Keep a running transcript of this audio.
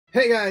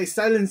Hey guys,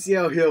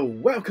 SilentCiel here.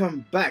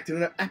 Welcome back to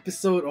another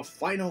episode of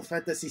Final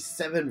Fantasy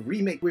VII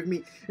Remake with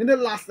me. In the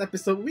last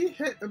episode, we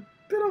had a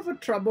bit of a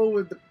trouble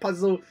with the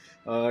puzzle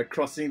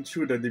crossing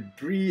through the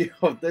debris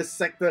of this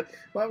sector,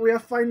 but we are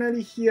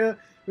finally here.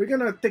 We're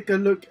gonna take a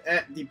look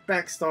at the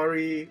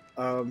backstory.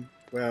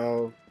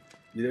 Well,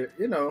 you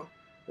know,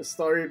 the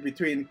story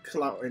between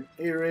Cloud and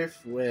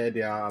Aerith, where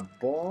their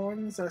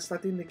bonds are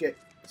starting to get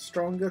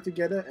stronger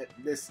together at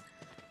this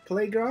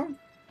playground.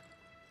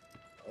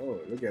 Oh,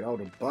 look at all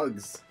the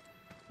bugs.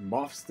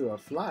 Moths to a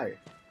fly.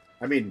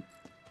 I mean,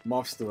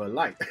 moths to a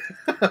light.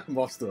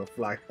 Moths to a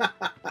fly.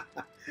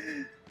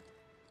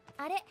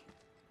 あれ、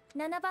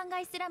7番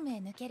街スラムへ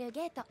抜ける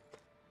ゲート。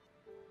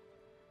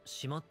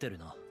閉まってる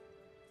な。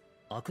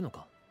開くの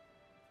か？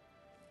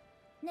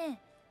ね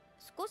え、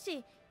少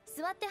し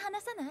座って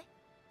話さない？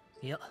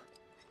いや、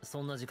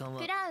そんな時間は。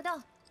クラウド、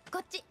こ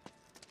っち。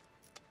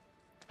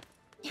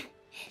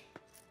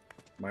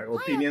My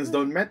opinions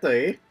don't matter,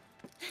 eh?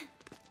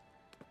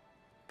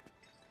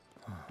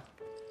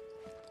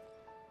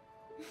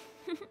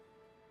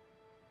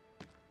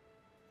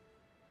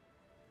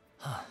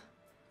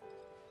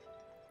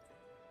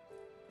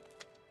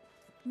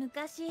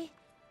 昔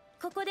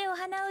ここでお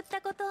花を売っ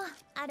たこと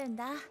あるん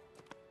だ。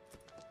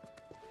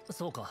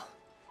そうか。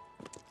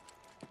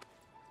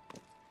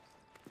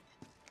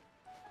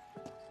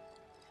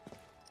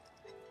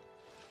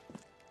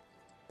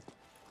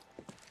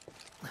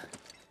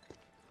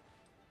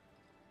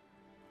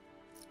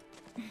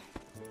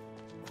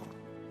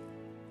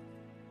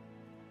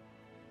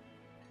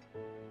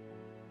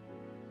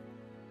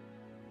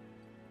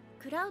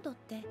クラウドっ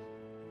て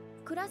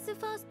クラス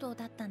ファースト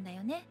だったんだ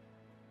よね。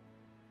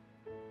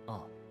あ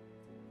あ。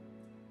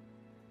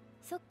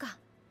そっか。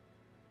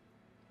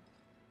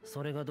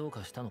それがどう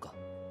かしたのか？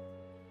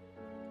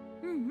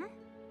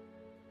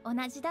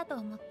同じだと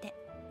思って。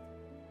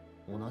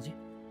同じ？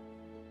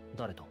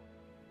誰と？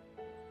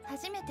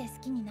初めて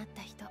好きになっ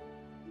た人。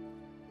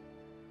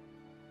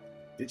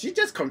Did she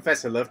just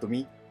confess her love to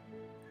me?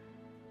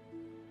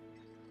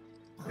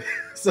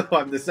 So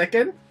I'm the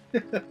second?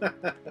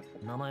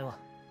 名前は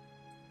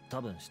多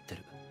分知って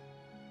る。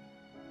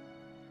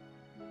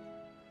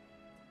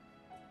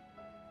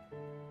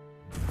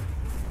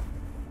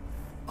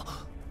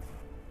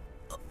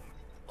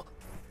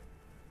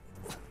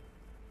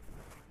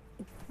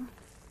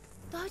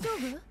大丈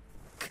夫？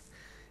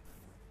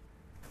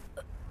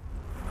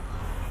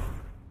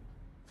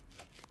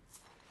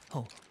ほ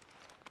う。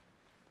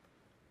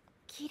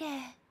綺麗。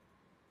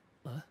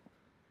え？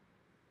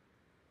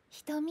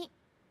瞳。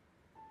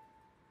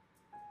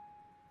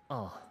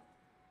ああ。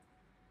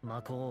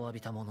魔法を浴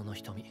びた者の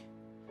瞳。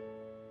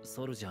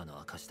ソルジャーの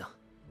証だ。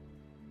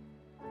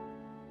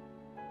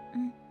う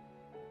ん、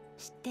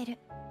知ってる。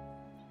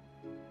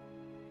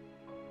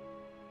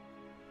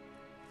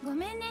ご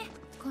めんね、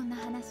こんな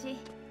話。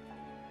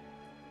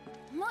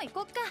もう行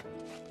こっか。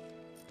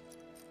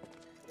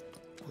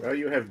Well,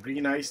 you have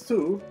green eyes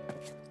too.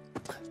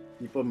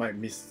 People might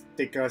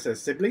mistake us as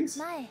siblings.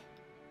 前、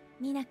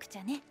見なくち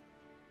ゃね。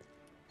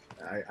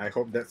I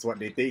hope that's what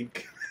they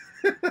think.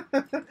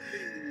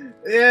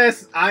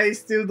 Yes, I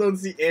still don't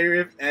see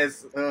Aerith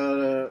as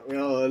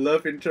well, a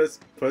love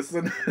interest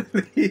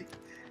personally.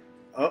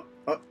 Oh,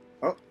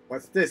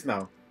 what's this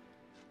now?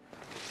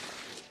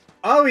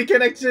 Oh, we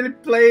can actually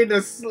play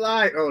the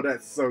slide. Oh,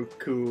 that's so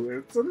cool.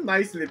 It's a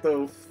nice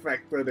little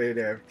factor that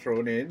they have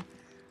thrown in.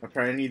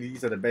 Apparently,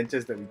 these are the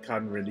benches that we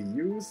can't really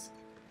use.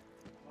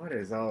 What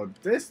is all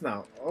this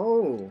now?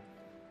 Oh.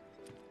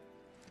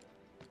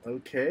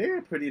 Okay,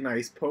 a pretty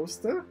nice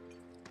poster.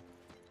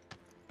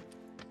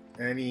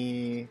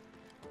 Any...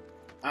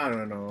 I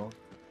don't know.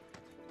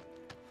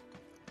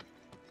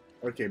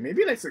 Okay,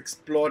 maybe let's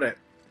explore that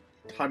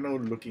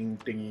tunnel-looking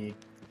thingy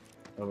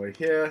over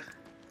here.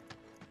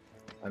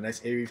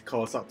 Unless Aerith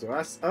calls up to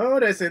us. Oh,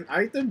 there's an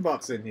item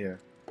box in here.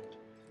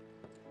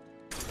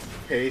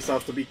 Pays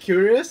off to be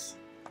curious.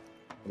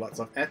 Lots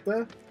of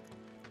ether.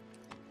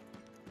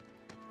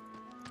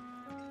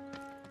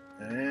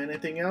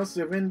 Anything else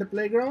within the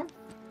playground?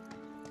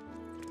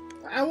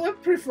 I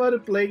would prefer to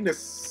playing the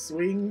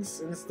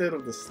swings instead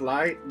of the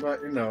slide,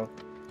 but you know,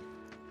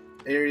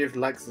 Aerith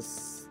likes the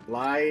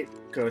slide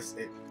because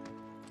it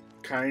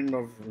kind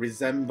of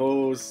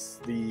resembles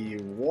the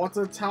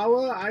water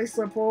tower, I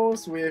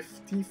suppose,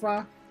 with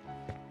Tifa.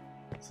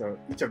 So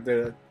each of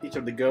the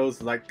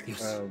girls like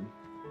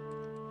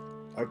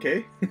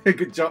okay,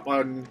 good job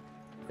on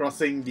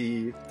crossing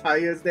the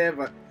tires there,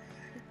 but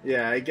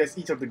yeah, I guess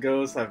each of the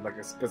girls have like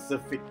a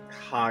specific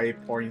high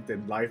point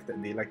in life that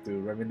they like to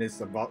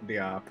reminisce about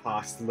their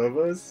past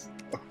lovers.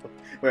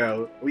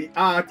 Well, we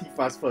are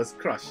Tifa's first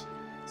crush,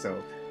 so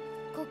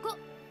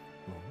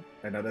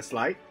another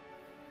slide.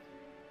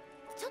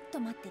 ちょっと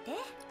待ってて。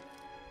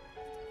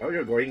 Oh,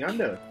 you're going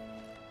under.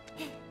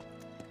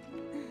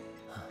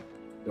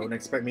 Don't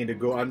expect me to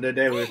go under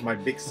there with my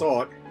big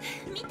sword.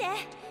 見て。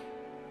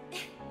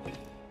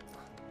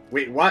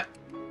 Wait, what?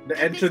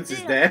 The entrance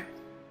is there?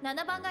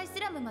 7番街ス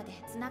ラムまで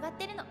つながっ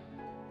てるの。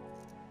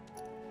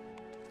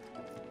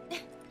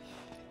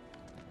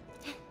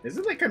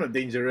Isn't that kind of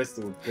dangerous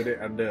to put it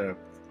under a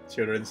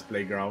children's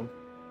playground?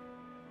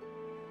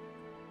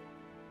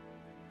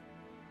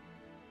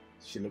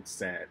 She looks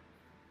sad.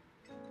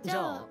 じ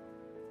ゃあ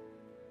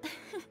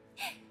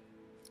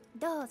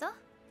どうぞ。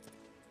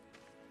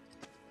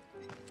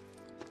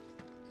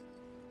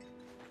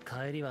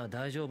帰りは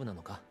大丈夫な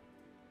のか？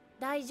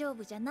大丈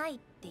夫じゃないっ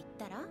て言っ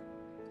たら？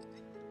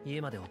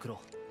家まで送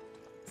ろ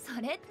う。そ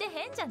れって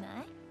変じゃな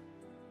い？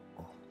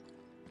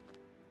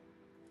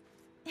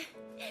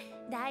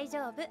大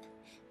丈夫。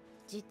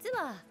実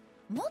は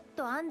もっ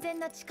と安全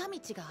な近道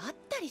があっ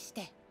たりし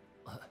て。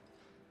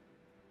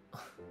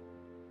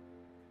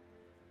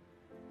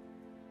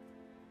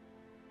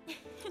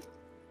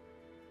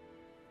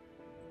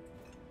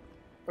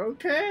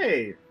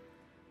Okay.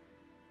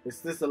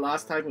 Is this the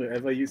last time we'll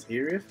ever use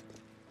Irith?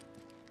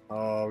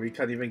 Oh, we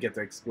can't even get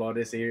to explore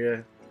this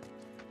area.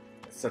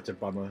 It's such a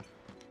bummer.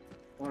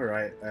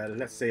 Alright,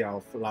 let's say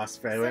our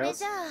last それ farewells.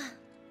 じゃ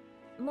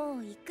あも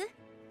う行く？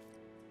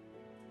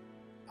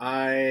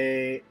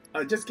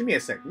 Just give me a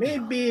sec.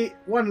 Maybe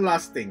one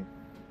last thing.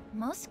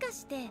 もしか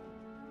して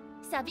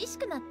寂し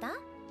くなった？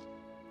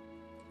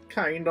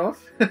 Kind of.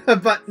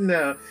 But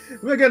no.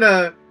 We're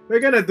gonna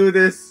do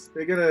this.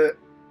 We're gonna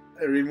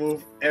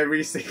remove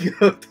every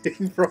single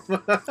thing from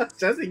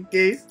just in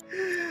case.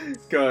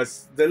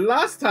 Because the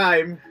last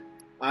time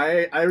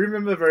I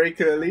remember very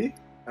clearly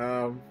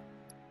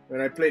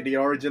when I played the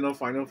original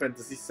Final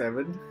Fantasy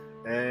VII,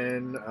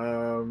 and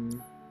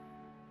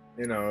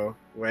you know,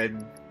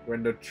 when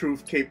the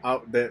truth came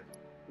out that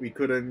we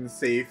couldn't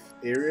save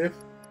Irith,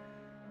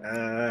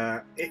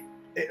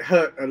 it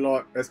hurt a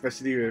lot,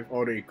 especially with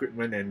all the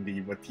equipment and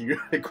the material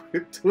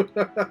equipped to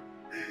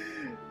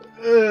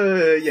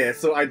yeah,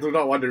 so I do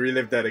not want to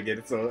relive that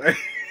again. So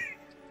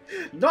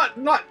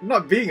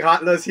not being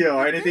heartless here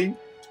or anything.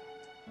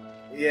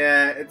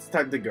 Yeah, it's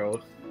time to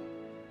go.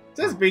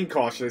 Just being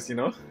cautious, you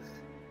know.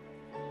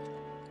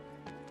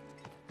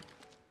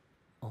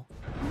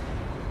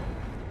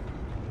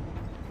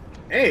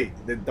 Hey,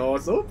 the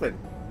door's open.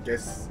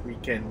 Guess we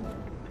can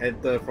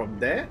enter from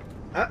there.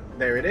 Ah,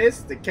 there it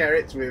is, the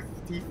carriage with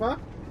Tifa.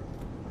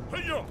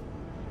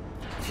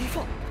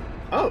 Tifa!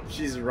 Oh,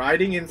 she's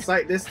riding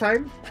inside this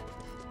time.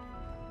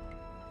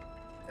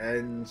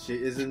 And she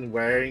isn't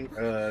wearing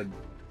a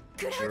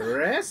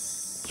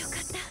dress, よか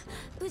った。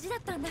無事だっ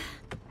たんだ。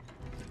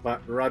 but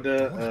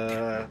rather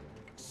a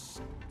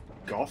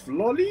goth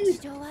lolly? 事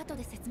情は後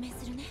で説明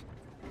するね。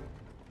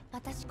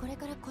私これ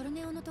からコル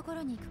ネオのとこ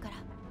ろに行くから。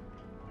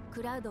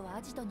クラウドは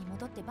アジトに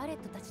戻ってバレッ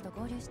トたちと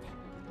合流して。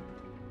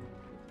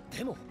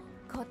でも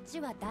こっち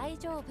は大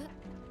丈夫。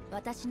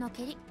私の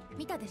蹴り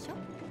見たでしょ？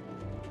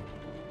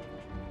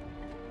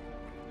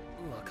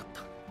わかっ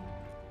た。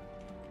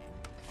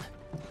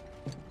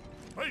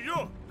はい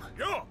よ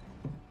よ。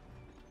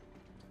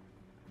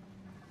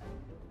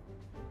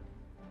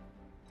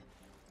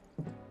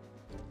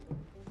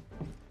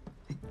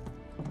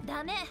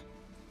ダメ。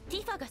テ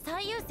ィファが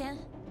最優先。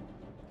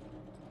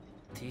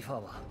ティファ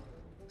は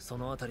そ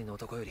のあたりの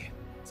男より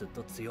ずっ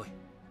と強い。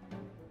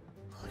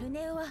コル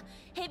ネオは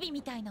ヘビ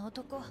みたいな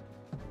男。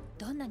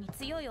どんなに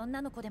強い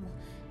女の子でも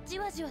じ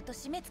わじわと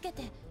締め付け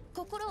て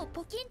心を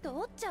ポキンと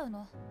折っちゃう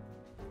の。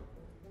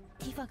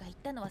ティファが言っ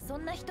たのはそ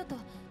んな人と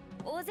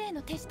大勢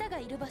の手下が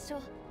いる場所。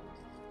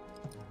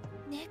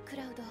ねえク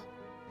ラウド、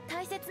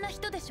大切な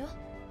人でしょ。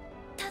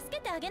助け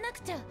てあげなく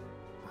ちゃ。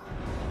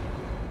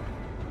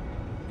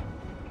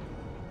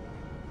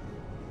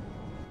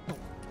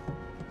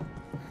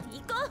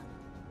行こう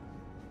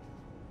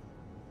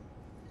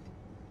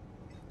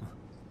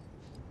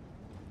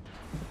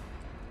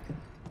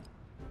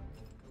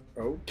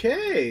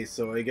Okay,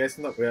 so I guess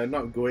we are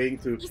not going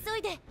to. 急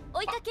いで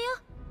追いかけよ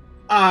う。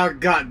 Ah,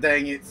 god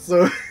dang it!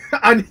 So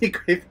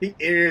unequipping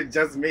area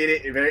just made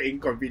it very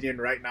inconvenient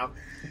right now.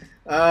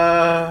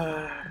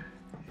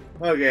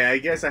 Okay, I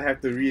guess I have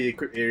to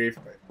re-equip area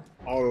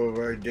all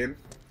over again.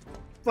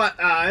 But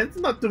it's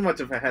not too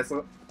much of a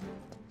hassle,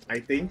 I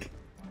think.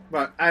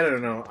 But I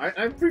don't know.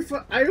 I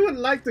would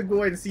like to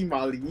go and see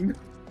Marlene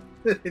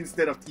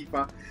instead of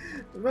Tifa.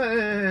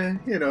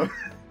 But you know,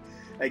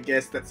 I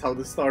guess that's how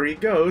the story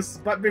goes.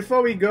 But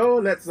before we go,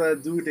 let's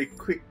do the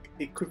quick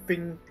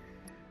equipping.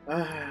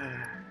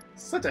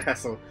 Such a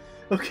hassle.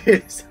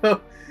 Okay,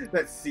 so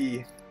let's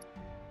see.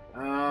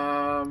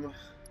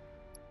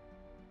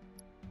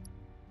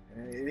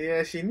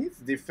 Yeah, she needs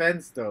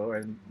defense though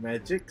and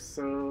magic,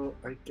 so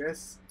I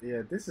guess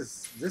yeah, this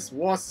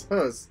was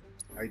hers,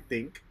 I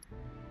think.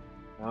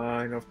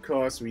 And of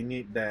course we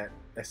need that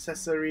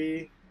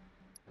accessory.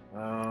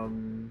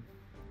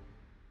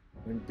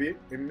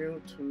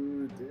 Immune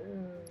to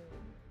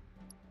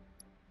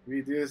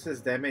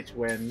reduces damage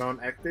when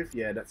non-active.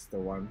 Yeah, that's the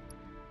one.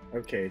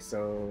 Okay,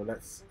 so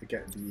let's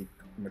get the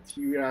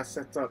materia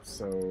set up.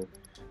 So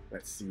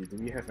let's see, do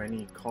we have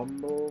any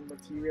combo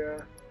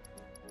materia?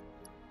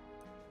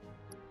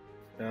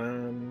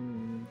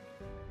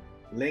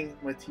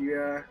 Link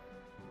materia,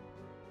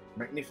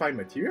 magnify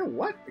materia.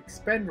 What?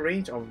 Expand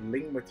range of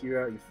link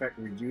materia effect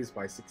reduced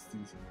by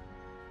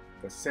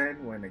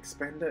 60% when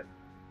expanded.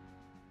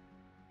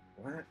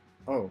 What?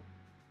 Oh.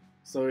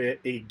 So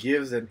it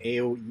gives an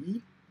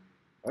AoE?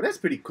 Oh, that's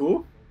pretty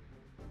cool.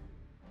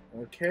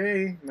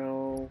 Okay,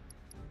 no.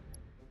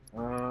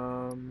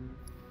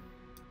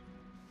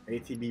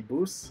 ATB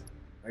boost?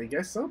 I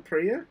guess so,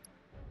 prayer?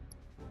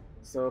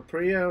 So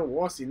prayer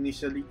was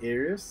initially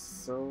Aries,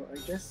 so I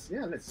guess,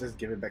 yeah, let's just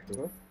give it back to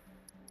her.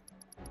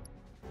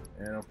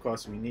 And of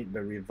course we need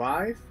the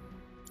revive.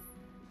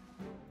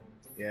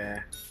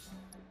 Yeah.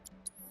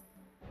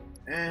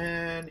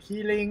 And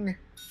healing.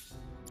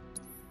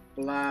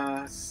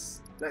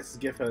 Plus, let's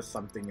give her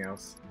something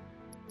else.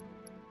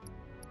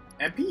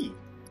 MP!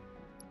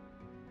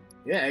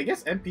 Yeah, I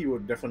guess MP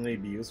would definitely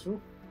be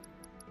useful.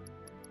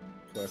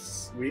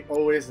 Because we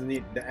always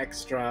need the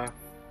extra,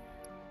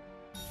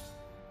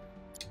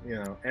 you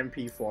know,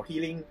 MP for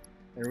healing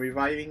and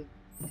reviving.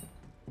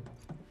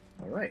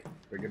 Alright,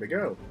 we're good to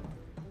go.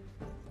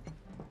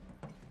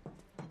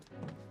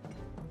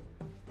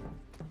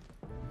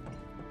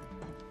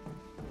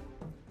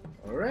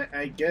 Alright,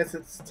 I guess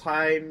it's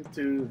time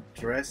to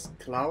dress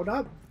Cloud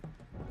up.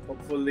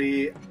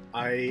 Hopefully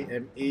I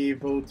am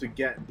able to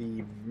get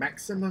the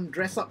maximum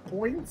dress up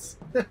points.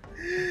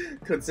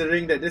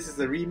 Considering that this is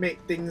a remake,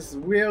 things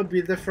will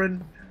be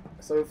different.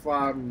 So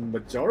far,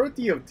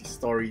 majority of the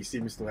story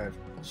seems to have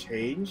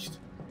changed.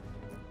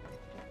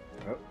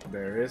 Oh,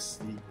 there is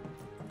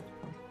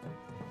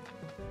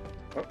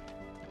the...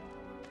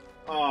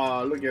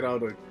 Oh, look at all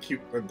the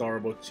cute,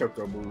 adorable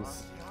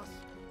chocobos.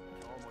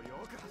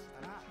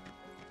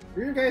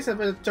 Do you guys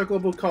have a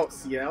chocobo called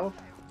Ciel?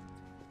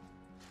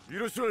 い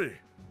らっしゃい、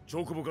チ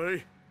ョコボか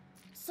い？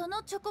そ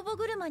のチョコボ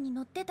車に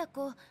乗ってた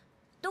子、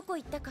どこ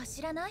行ったか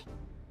知らない？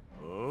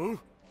ああ？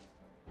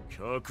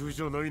客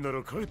じゃないな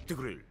ら帰って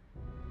くれ。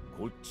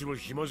こっちは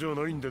暇じゃ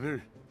ないんで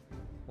ね。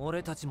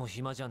俺たちも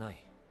暇じゃな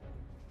い。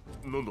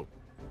なんだ？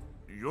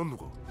やんの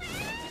か？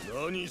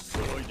何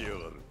騒いでや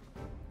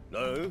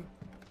がる？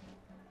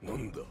な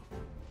んだ？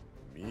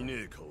見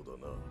ねえ顔だ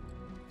な。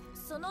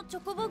そのチ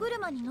ョコボ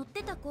車に乗っ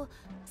てた子、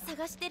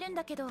探してるん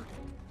だけど。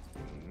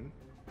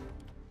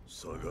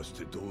探し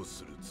てどう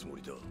するつも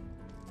りだ？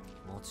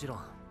もちろん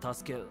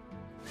助け。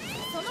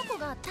その子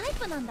がタイ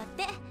プなんだっ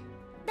て。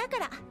だか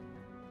ら。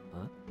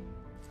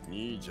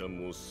兄ちゃん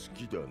も好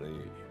きだね。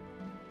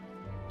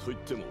と言っ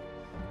ても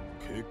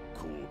結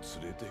構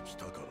連れてき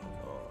たか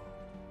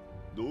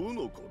らな。ど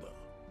の子だ？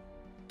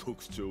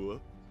特徴は？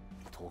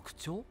特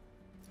徴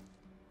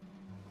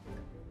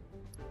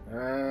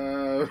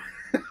？Now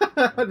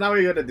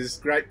we're gonna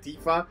describe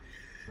Tifa.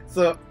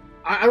 So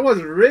I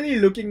was really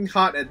looking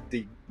hard at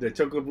the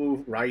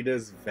Chocobo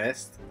Rider's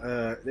vest.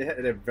 They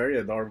had a very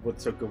adorable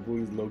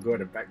Chocobo logo at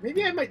the back.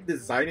 Maybe I might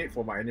design it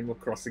for my Animal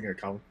Crossing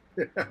account.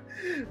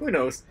 Who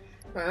knows?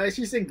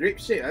 She's in great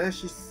shape.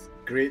 She's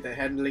great at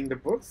handling the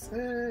books.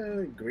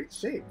 Great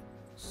shape.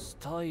 ス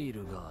タイ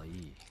ルがい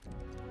い。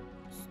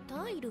ス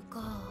タイル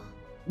か。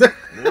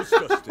もしか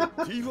してテ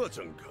ィファ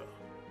ちゃんか？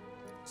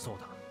そう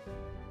だ。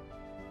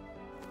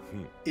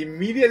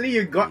Immediately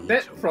you got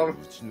that from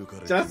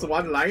just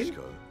one line?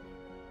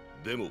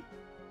 でも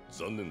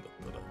残念だっ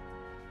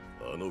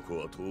たな。あの子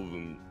は当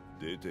分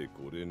出て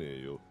これね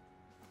えよ。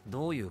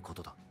どういうこ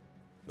とだ？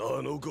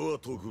あの子は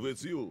特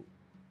別よ。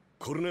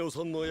コルネオ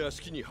さんの屋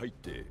敷に入っ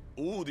て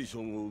オーディシ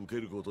ョンを受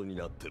けることに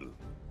なってる。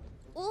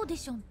オーディ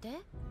ションって？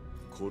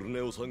コル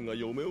ネオさんが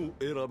嫁を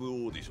選ぶオ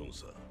ーディション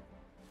さ。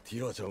ティ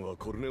ファちゃんは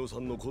コルネオさ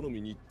んの好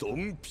みにド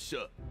ンピシ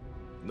ャ。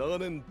長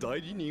年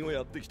代理人を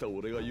やってきた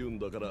俺が言うん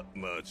だから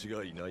間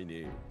違いない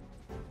ね。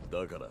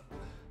だから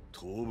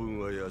当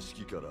分は屋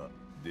敷から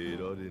出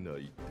られな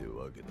いって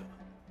わけだ。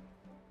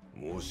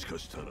もしか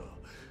したら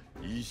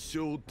一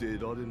生出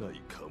られな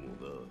いかもな。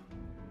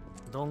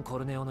ドン・コ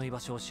ルネオの居場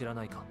所を知ら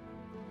ないか？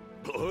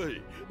お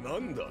い、な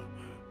んだ、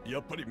や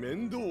っぱり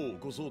面倒を起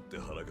こそうって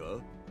腹か？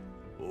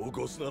起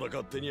こすなら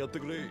勝手にやって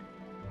くれ。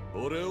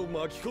俺を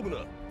巻き込む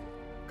な。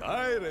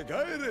帰れ帰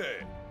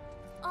れ。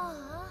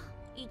ああ、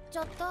行っち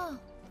ゃった。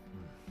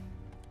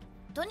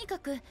とにか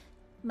く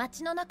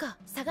街の中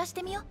探し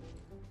てみよ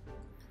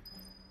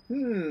う。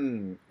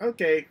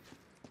Okay.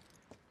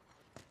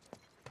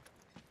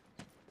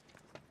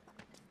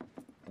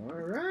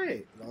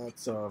 Alright,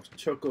 lots of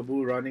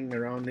chocobo running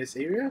around this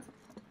area.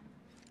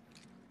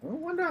 I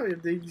wonder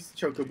if these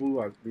chocobo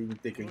are being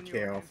taken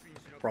care of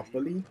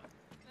properly.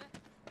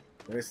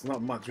 There's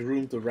not much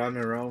room to run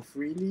around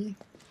freely.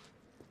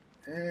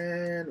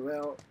 And,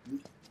 well, the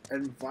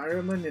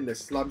environment in the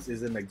slums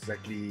isn't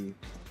exactly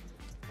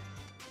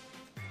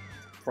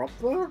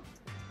proper.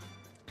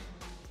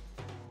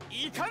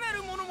 いかな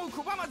る者も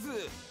拒まず、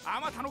あ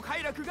またの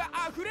快楽が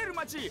あふれる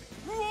街、ウォール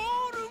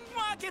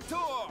マーケット。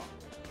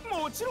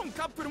もちろん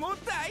カップルも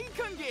大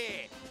歓迎。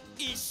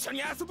一緒に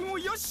遊ぶも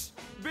よし、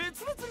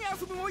別々に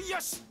遊ぶもよ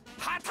し、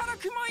働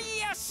くも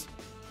よし。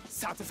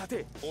さてさ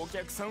て、お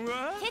客さん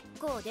は？結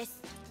構で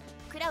す。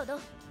クラウド、行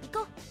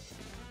こう。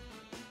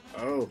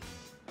Oh.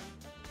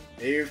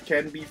 Ave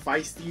can be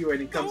feisty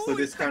when it comes to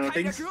this kind of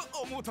things.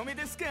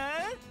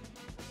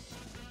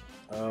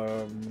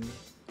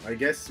 I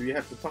guess we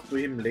have to talk to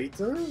him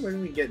later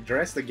when we get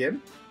dressed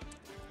again.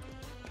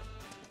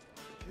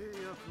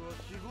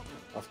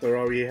 After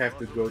all, we have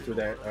to go to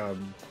that,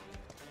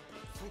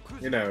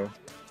 you know,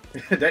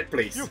 that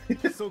place.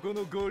 そこ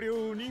のご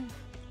両人、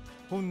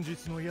本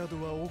日の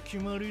宿はお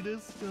決まりで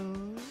すか？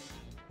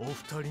お二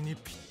人に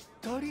ぴっ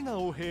たりな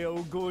お部屋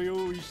をご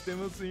用意して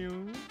ますよ。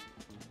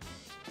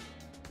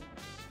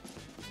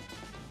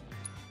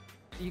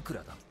いく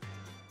らだ？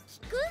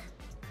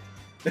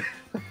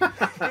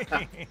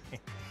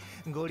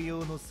ご利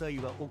用の際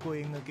はお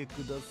声掛けく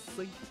だ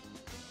さい。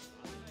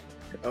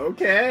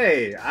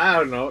Okay, I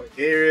don't know,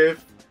 Arif.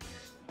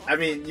 I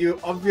mean, you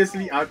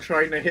obviously are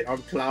trying to hit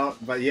on Cloud,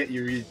 but yet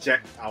you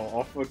reject our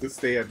offer to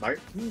stay at night.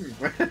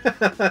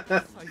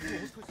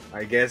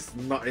 I guess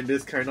not in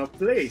this kind of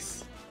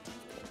place.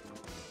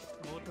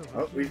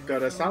 Oh, we've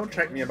got a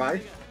soundtrack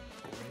nearby.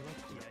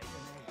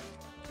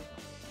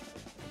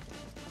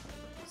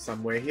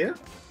 Somewhere here.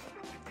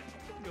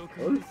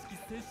 Oh.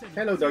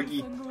 Hello,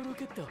 doggy.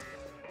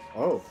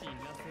 Oh.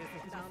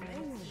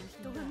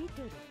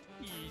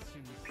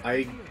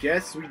 I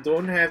guess we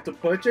don't have to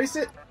purchase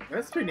it?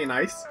 That's pretty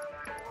nice.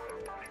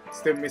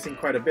 Still missing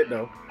quite a bit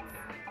though.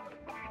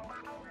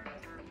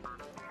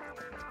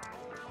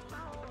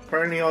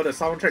 Apparently all the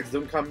soundtracks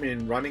don't come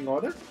in running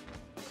order.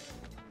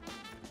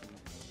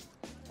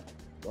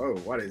 Whoa,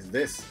 what is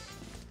this?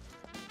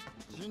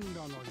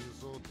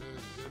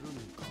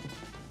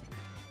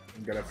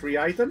 Got a free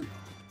item?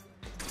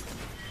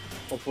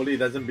 Hopefully it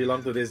doesn't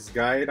belong to this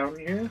guy down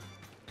here.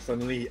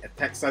 Suddenly he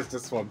attacks us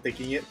just from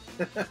taking it.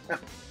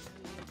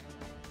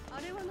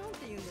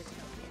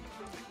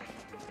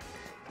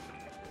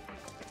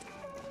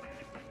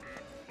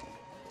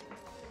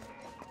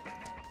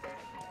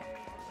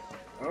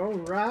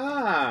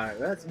 Alright,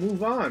 let's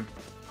move on.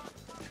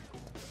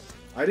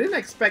 I didn't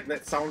expect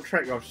that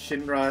soundtrack of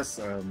Shinra's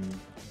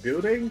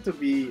building to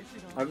be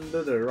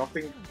under the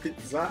rotting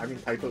pizza. I mean,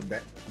 titled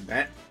that.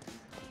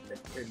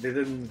 It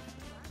didn't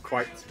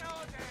quite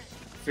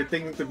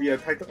fitting to be a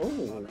title.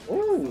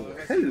 Oh,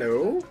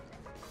 hello.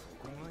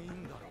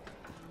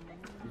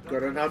 We've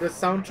got another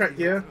soundtrack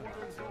here.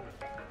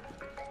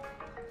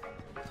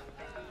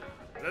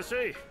 いらっし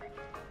ゃい。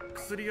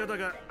薬屋だ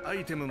がア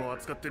イテムも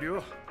扱ってる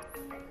よ。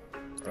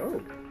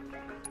Oh,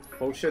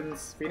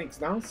 potions, Phoenix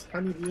Downs,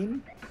 Honey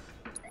Bean.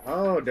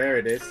 Oh, there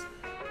it is.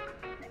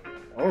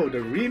 Oh,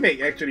 the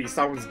remake actually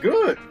sounds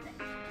good.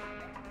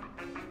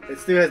 It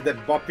still has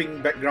that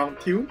bopping background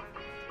tune.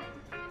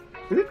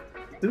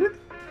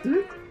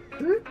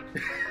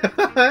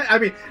 I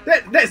mean,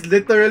 that's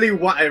literally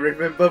what I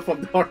remember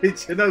from the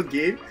original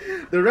game.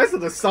 The rest of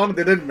the song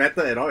didn't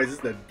matter at all, it's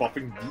just that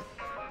bopping beat.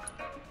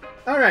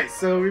 Alright,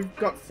 so we've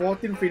got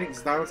 14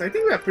 Phoenix Downs. I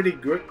think we're pretty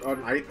good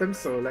on items,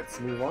 so let's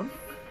move on.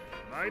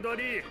 Alright,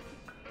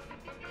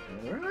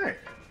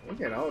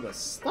 look at all the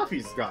stuff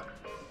he's got.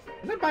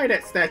 Can I buy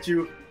that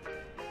statue?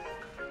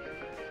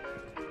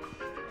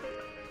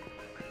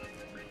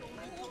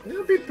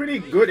 It'll be pretty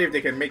good if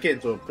they can make it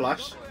into a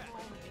plush.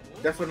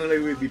 Definitely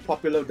will be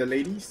popular with the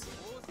ladies.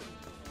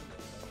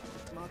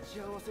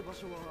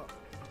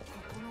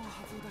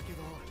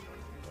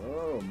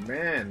 Oh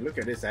man, look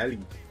at this alley.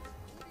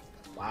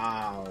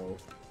 Wow.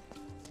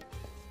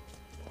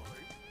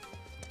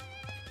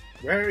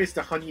 Where is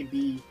the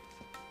honeybee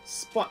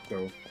spot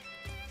though?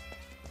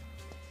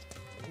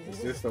 Is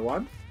this the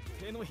one?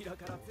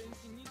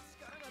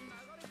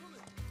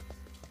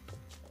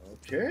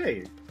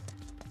 Okay.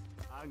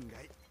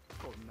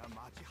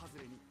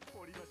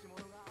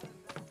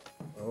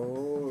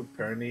 Oh,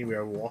 apparently we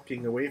are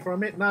walking away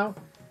from it now.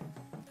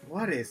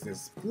 What is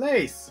this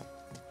place?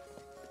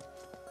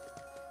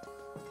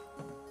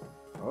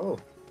 Oh,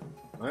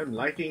 I'm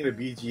liking the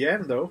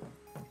BGM though.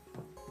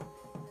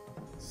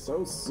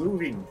 So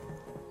soothing.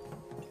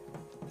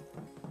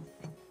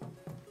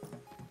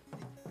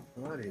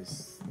 What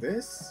is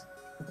this?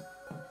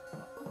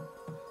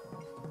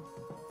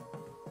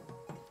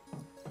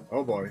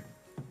 Oh boy.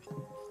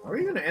 Are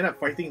we gonna end up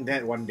fighting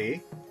that one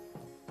day?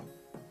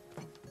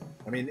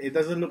 I mean, it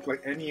doesn't look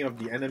like any of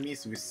the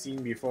enemies we've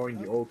seen before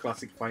in the old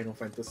classic Final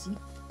Fantasy.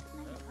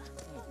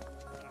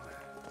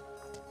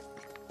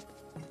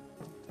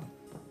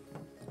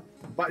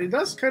 But it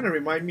does kind of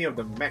remind me of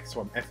the mechs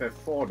from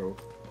FF4 though.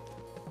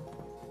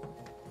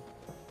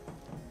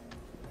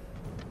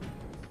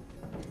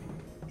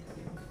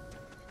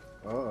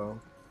 Uh-oh.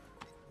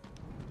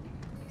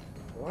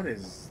 What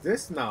is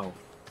this now?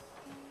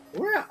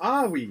 Where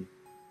are we?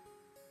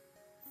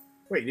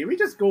 Wait, did we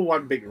just go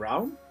one big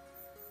round?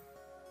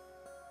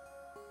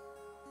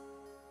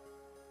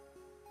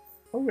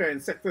 Oh, we're in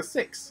Sector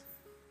 6.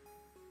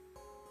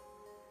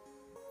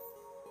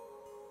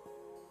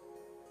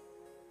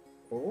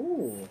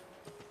 Oh.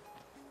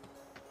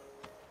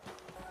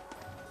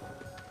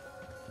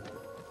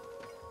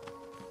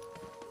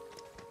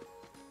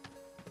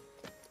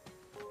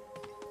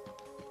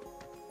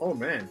 Oh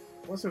man,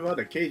 what's with all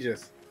the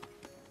cages?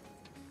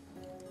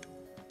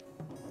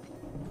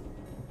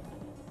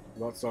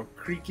 Lots of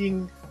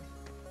creaking.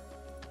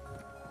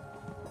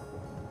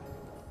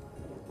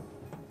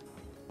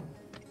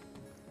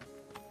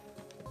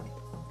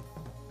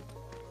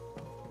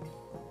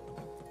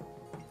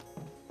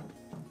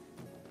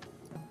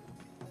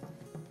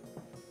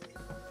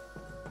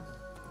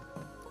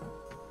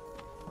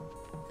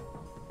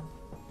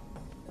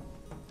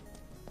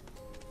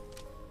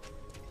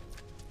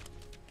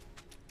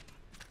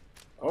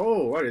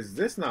 what is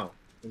this now?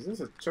 Is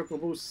this a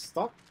chocobo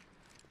stop?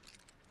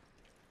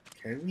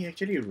 Can we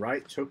actually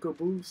ride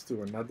chocobos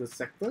to another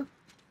sector?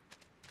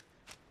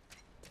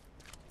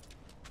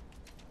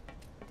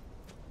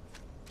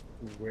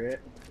 Where?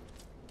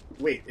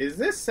 Wait, is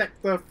this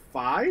sector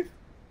 5?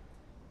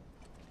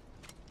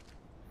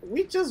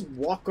 We just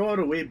walk all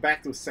the way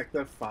back to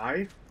sector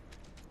 5?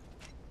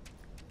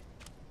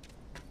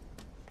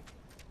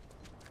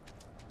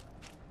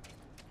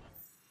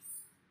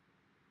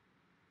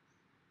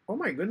 Oh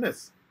my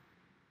goodness.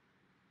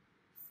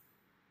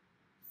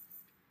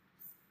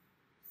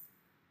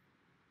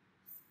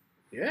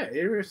 Yeah,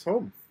 Ariel's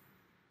home.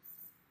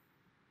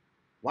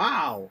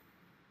 Wow.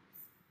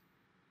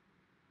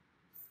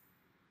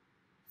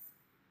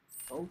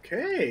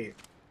 Okay.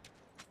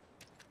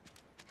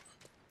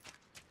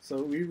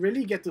 So we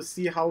really get to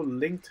see how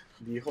linked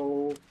the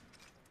whole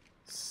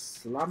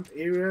slump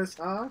areas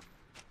are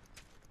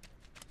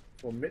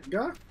for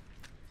Midgar.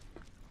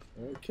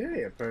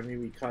 Okay, apparently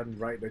we can't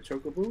ride the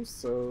chocobos,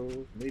 so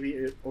maybe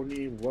it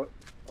only work,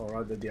 or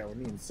rather they are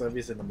only in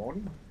service in the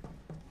morning.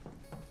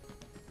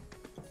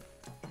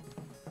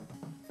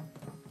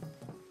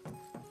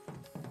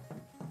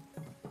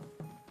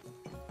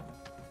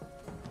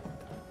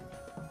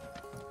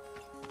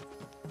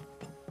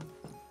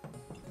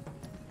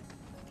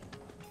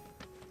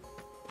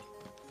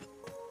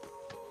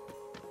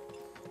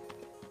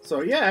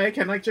 So yeah, I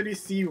can actually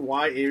see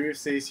why Ariel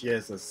says he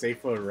has a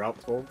safer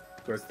route home,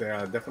 because there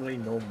are definitely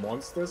no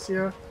monsters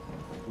here.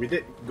 We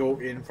did go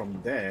in from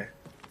there.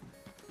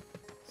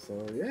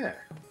 So yeah.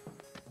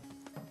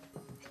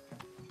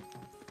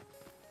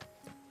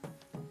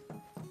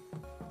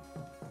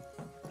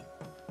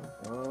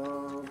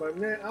 But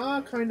there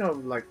are kind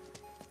of like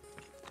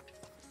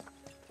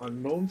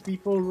unknown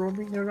people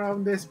roaming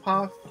around this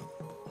path.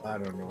 I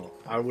don't know.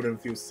 I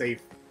wouldn't feel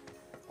safe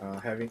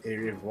having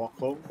Ariel walk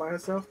home by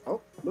herself.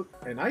 Oh, look,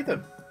 an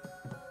item.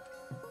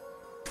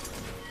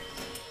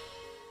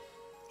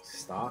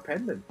 Star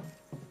pendant.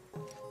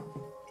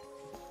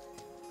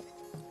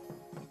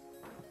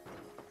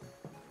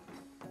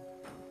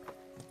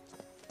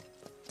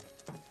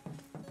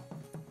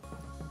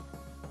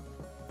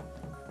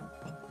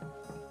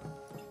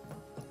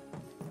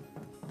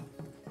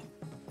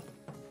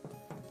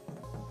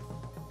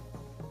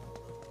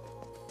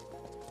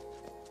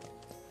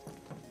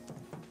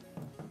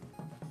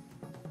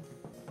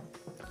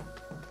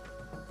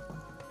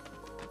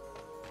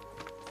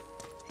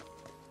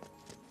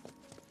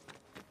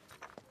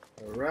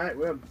 Alright,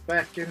 we're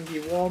back in the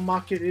wall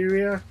market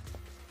area.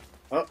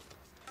 Oh,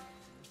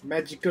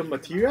 magical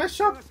material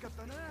shop?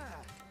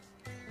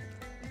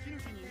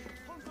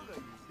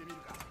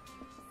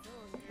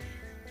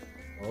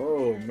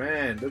 Oh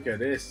man, look at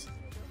this.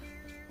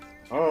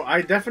 Oh,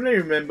 I definitely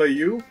remember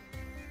you.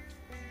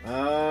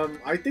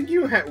 I think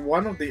you had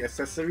one of the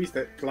accessories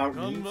that Cloud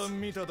needs.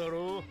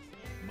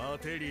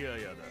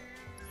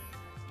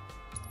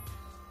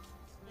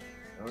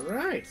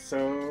 Alright,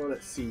 so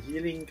let's see.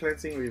 Healing,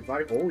 cleansing,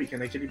 revive. Oh, we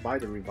can actually buy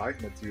the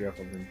revive material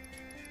from him.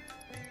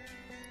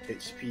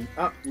 HP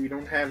up. We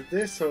don't have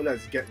this, so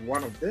let's get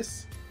one of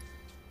this.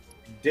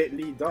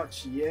 Deadly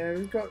dodge. Yeah,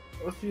 we got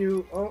a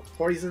few. Oh,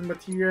 poison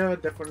material.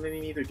 Definitely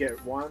need to get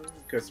one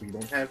because we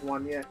don't have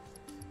one yet.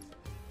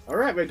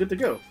 Alright, we're good to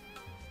go.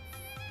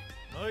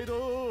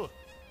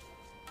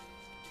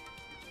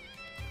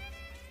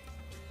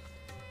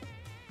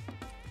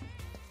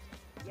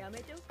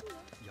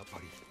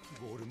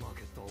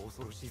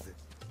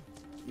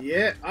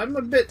 Yeah, I'm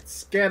a bit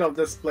scared of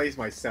this place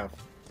myself.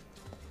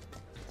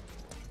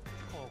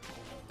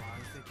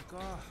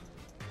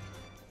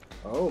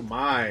 Oh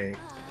my.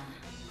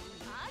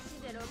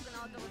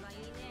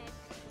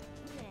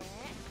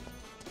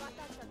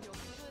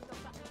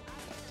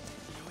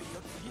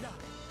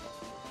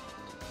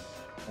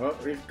 Oh,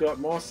 we've got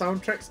more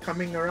soundtracks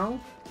coming around.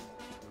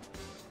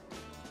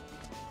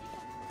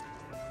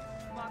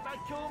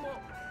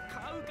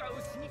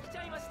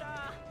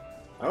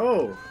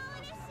 Oh.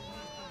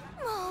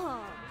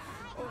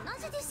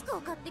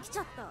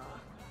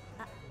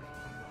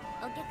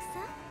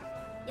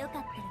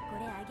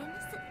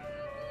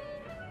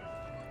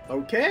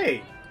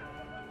 Okay.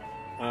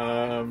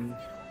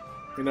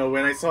 You know,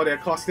 when I saw their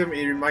costume,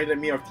 it reminded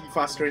me of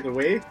Tifa straight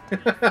away.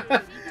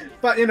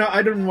 But you know,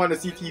 I don't want to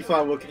see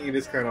Tifa working in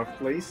this kind of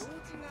place.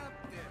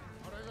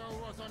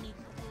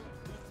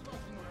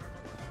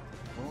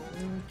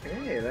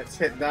 Okay, let's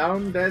head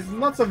down. There's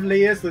lots of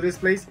layers to this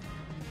place.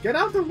 Get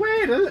out of the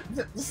way!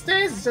 The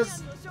stairs is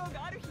just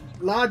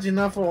large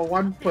enough for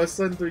one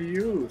person to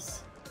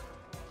use.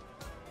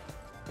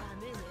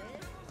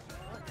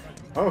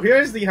 Oh,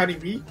 here's the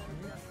honeybee.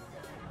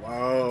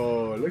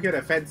 Whoa, look at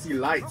the fancy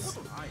lights.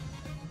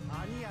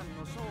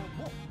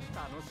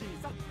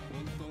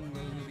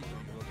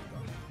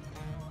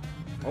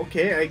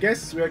 Okay, I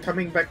guess we're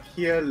coming back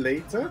here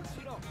later.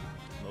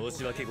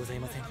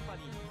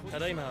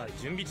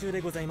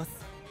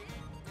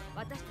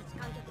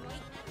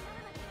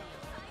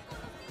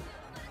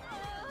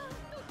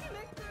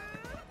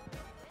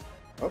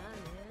 Oh,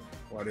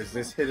 what is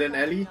this hidden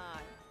alley?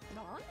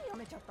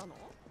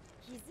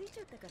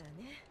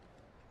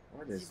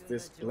 What is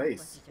this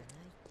place?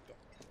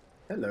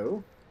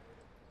 Hello.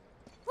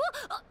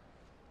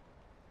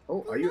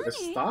 Oh, are you a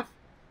staff?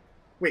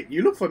 Wait,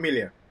 you look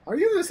familiar. Are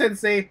you the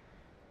sensei?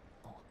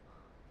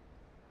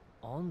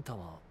 あんた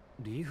は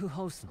リーフ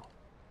ハウスの。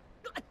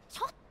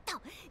ちょっ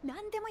と、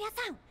なんでも屋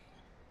さん。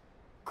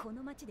こ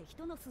の町で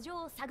人の素性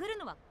を探る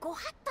のはご法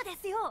度で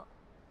すよ。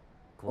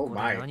ここ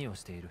で何を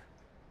している？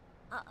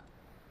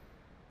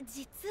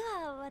実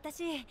は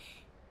私、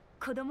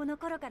子供の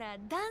頃から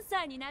ダンサ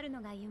ーになる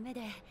のが夢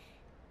で、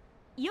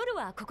夜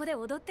はここで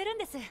踊ってるん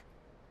です。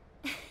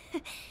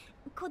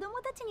子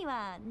供たちに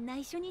は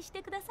内緒にし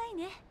てください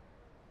ね。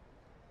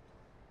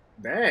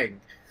Dang.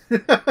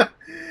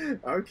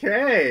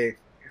 Okay.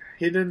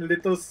 Hidden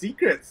little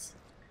secrets.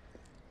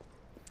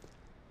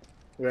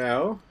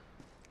 Well,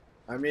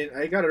 I mean,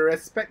 I gotta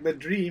respect the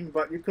dream,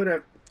 but you could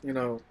have, you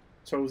know,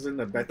 chosen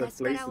a better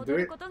place to do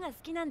it.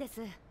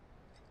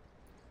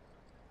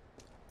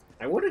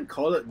 I wouldn't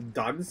call it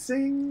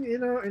dancing, you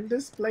know, in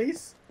this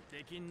place.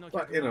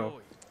 But, you know,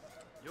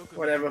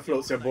 whatever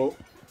floats your boat.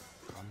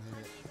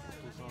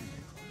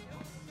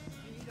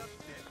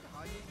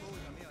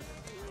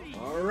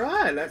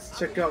 Alright, let's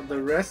check out the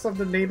rest of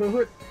the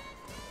neighborhood.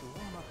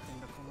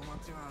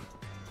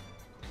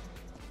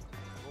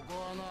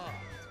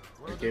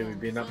 Okay, we've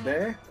been up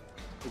there.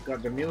 We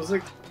got the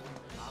music.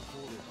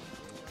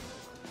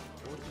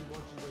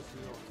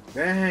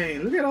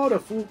 Dang, look at all the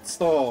food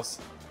stalls.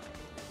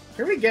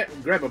 Can we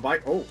grab a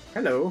bite? Oh,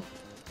 hello.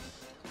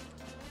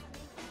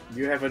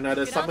 You have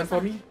another summon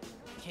for me?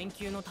 研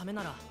究のため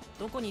なら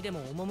どこにでも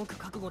赴く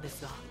覚悟で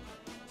すが、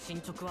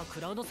進捗はク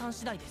ラウドさん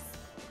次第です。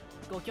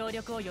ご協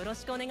力をよろ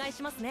しくお願い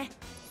しますね。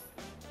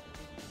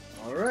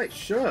Alright,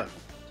 sure.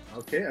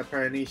 Okay,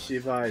 apparently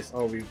Shiva is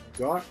all we've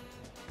got.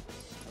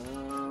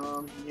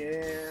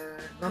 Yeah,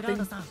 クラウ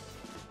ド nothing. さん、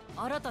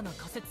新たな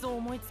仮説を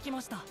思いつき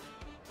ました。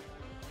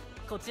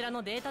こちら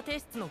のデータ提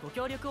出のご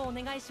協力をお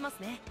願いします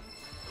ね。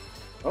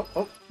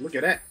Oh, look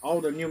at that. All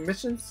the new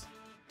missions.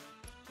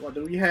 What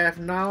do we have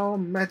now?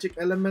 Magic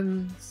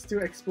elements,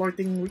 still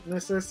exploiting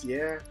weaknesses,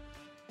 yeah.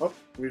 Oh,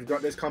 we've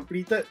got this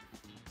completed.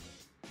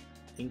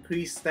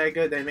 Increase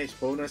stagger damage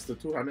bonus to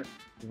 200.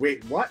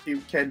 Wait, what?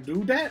 You can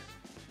do that?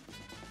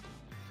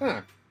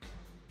 Huh.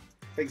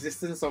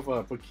 Existence of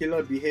a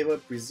peculiar behavior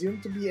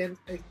presumed to be an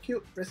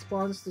acute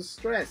response to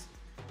stress.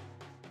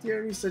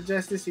 Theory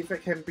suggests this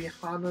effect can be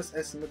harnessed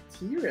as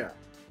materia.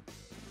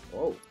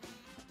 Oh.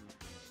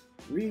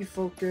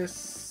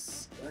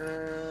 Refocus.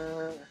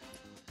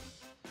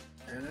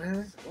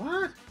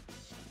 What?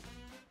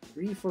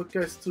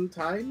 Refocus 2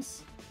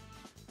 times?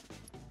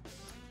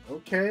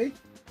 Okay.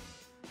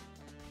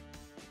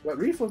 But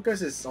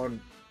refocus is on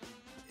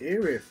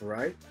Arif,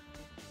 right?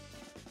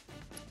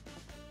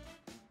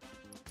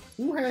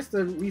 Who has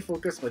the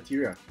refocus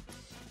materia?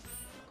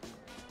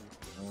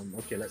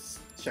 Okay, let's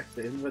check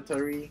the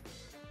inventory.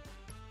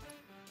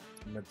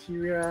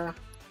 Materia.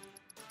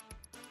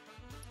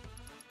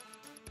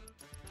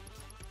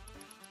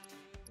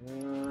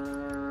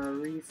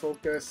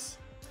 Refocus.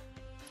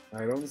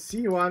 I don't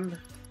see one.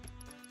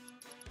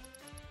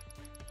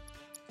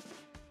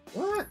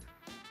 What?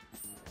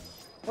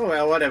 Oh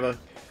well, whatever.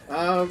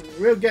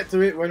 We'll get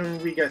to it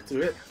when we get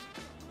to it.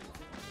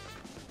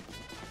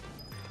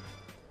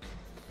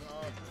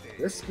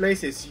 This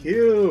place is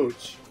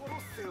huge.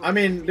 I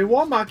mean, the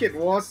war market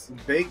was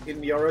big in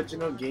the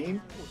original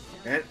game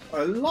and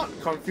a lot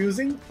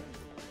confusing.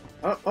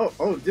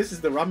 Oh, this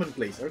is the ramen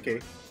place. Okay.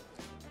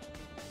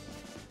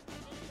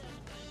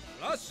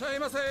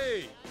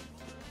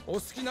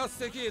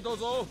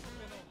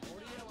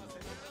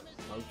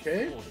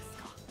 Okay.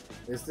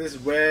 Is this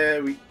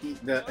where we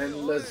eat the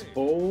endless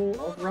bowl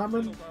of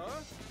ramen?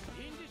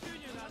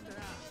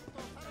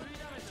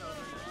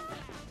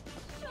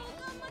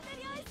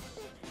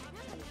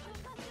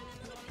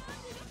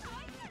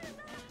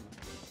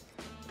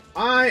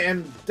 I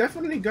am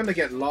definitely gonna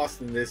get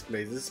lost in this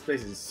place. This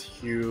place is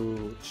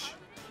huge.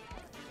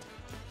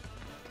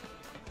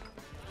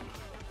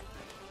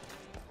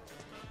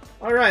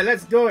 Alright,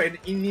 let's go and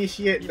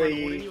initiate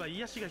the...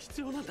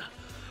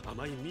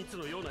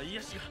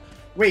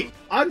 Wait,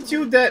 aren't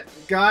you that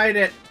guy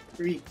that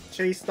we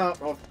chased out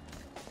of...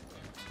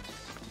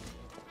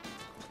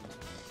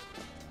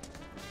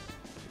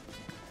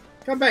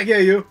 Come back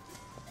here, you!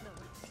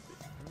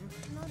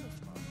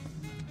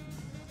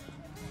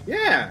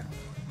 Yeah!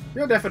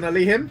 You're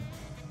definitely him.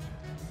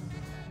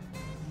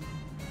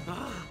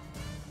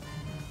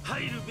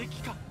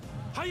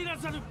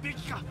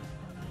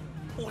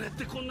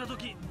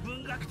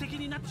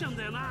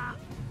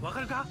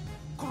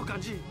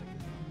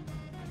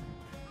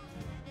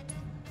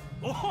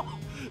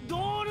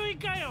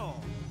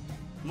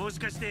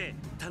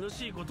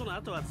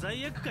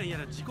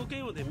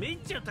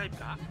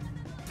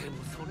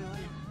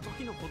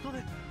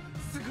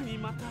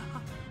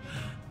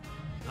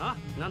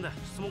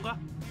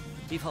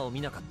 Tifa を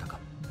見なかったか？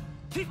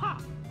 Tifa!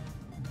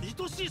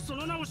 愛しいそ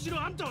の名を知る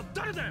あんたは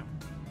誰だよ。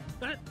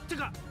て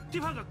か、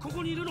Tifa がこ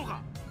こにいるのか？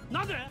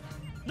なんで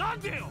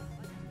よ。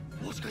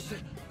もしかして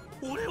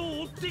俺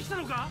を追ってきた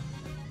のか。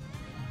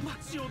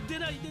街を出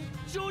ないで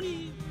ジョニ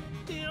ーっ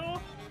て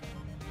よ。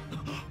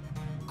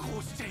こ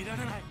うしちゃいられ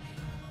ない。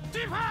テ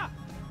ィファ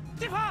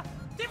ティファ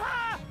ティファ。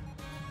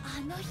あ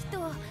の人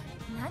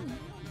何？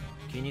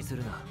気にす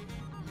るな。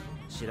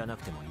知らな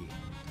くてもいい。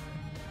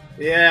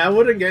 Yeah, I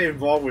wouldn't get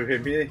involved with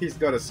him. He's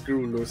got a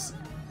screw loose.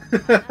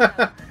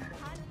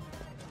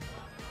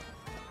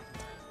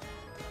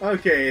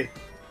 Okay.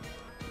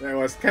 That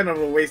was kind of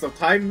a waste of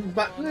time,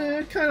 but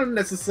kind of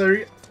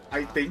necessary,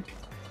 I think.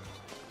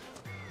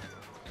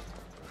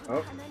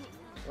 Oh,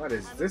 what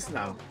is this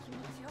now?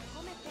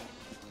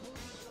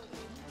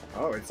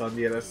 Oh, it's on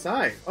the other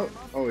side.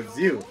 Oh, it's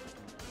you.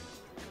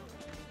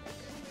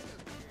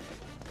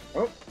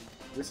 Oh,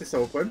 this is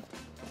open.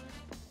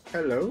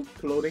 Hello,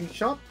 clothing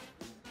shop.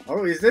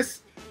 Oh, is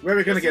this where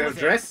we're gonna get a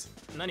dress?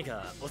 何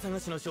かお探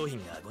しの商品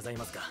がござい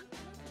ますか?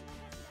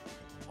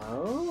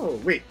 Oh,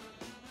 wait.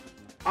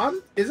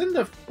 Isn't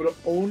the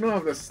owner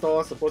of the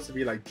store supposed to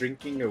be like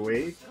drinking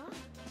away?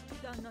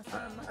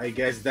 I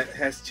guess that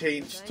has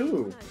changed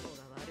too.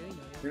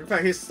 In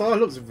fact, his store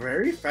looks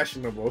very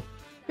fashionable.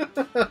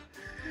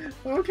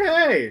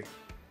 Okay.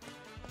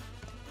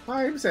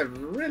 Times have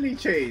really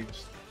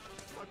changed.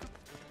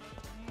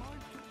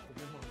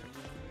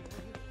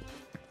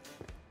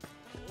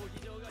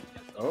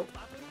 Oh,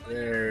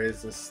 there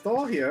is a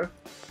store here.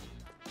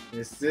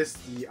 Is this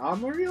the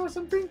armory or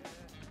something?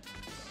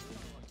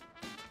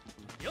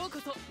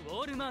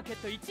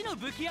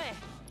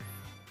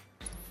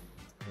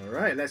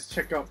 Alright, let's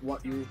check out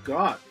what you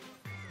got.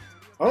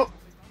 Oh,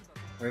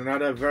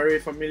 another very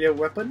familiar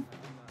weapon.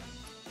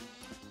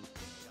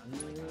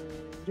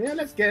 Yeah,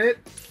 let's get it.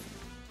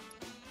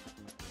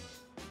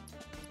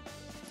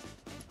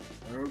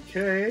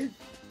 Okay,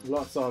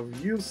 lots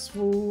of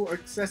useful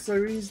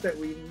accessories that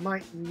we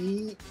might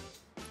need.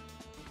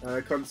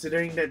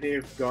 Considering that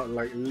they've got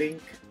like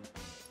link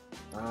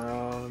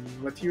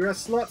material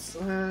slots.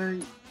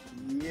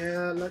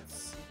 Yeah,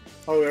 let's.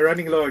 Oh, we're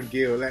running low on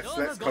gil.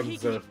 Let's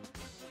conserve.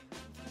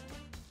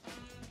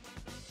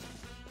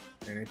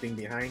 Anything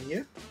behind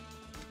here?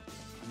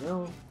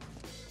 No.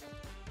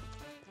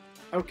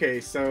 Okay,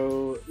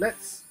 so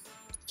let's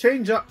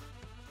change up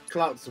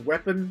Cloud's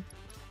weapon.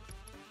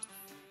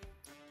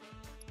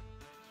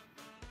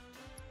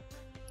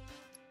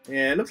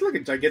 Yeah, it looks like a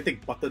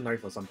gigantic butter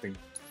knife or something.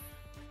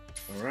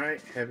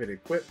 Alright, have it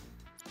equipped.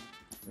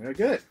 Very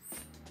good.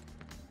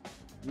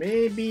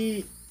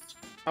 Maybe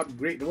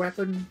upgrade the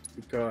weapon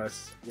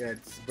because, yeah,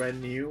 it's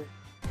brand new.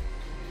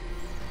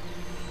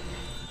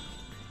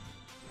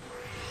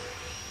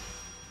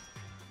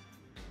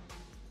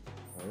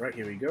 Alright,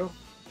 here we go.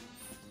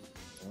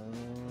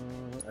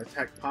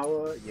 Attack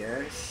power,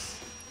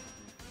 yes.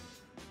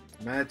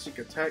 Magic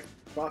attack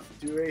buff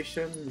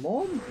duration,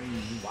 more.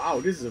 Wow,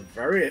 this is a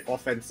very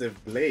offensive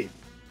blade.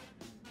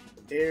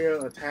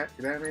 Aerial attack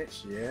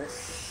damage,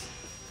 yes.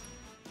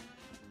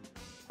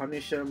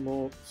 Punisher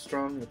mode,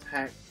 strong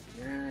attack,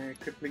 yeah.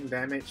 Crippling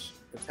damage,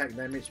 attack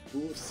damage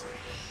boost.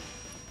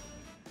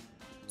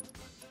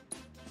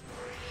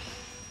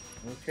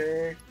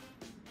 Okay.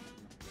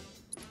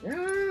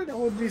 Yeah,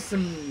 all these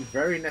some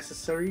very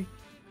necessary.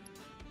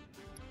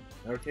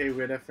 Okay,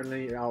 we're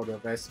definitely out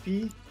of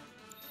SP.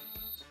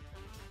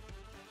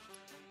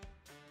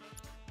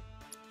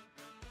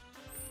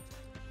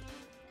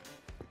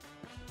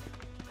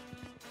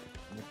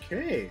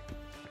 Okay,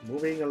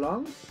 moving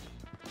along.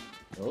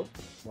 Oh,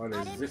 what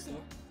is this now?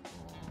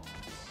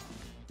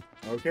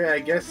 Okay, I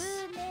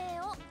guess.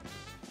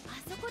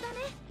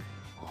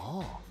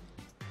 Oh.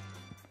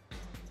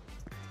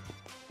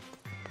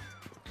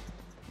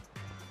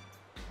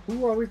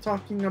 Who are we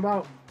talking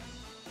about?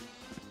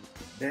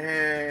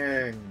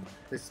 Dang,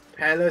 this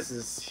palace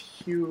is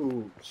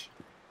huge.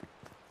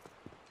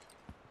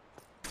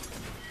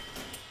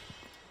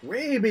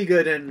 Way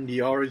bigger than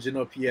the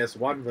original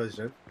PS1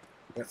 version,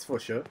 that's for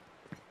sure.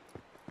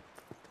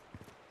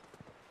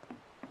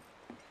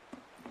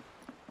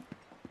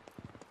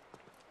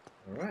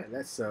 Alright,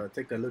 let's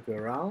take a look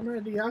around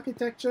at the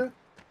architecture.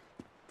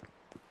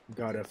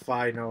 Gotta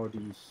find all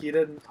the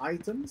hidden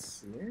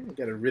items. Yeah,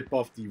 gotta rip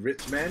off the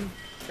rich man.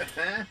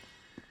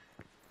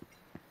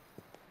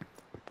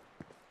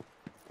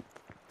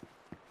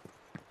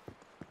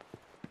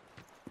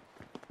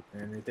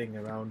 Anything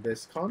around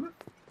this corner?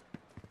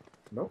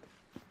 Nope.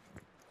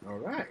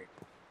 Alright,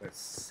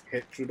 let's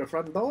head through the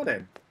front door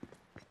then.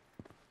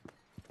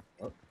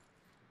 Oh,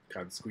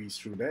 can't squeeze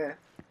through there.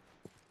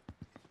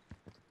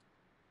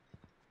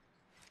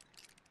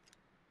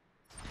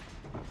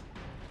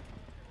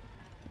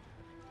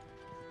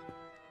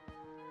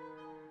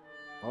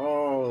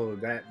 Oh,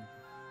 that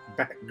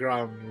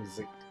background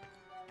music.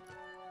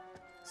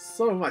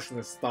 So much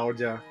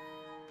nostalgia.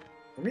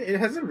 I mean, it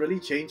hasn't really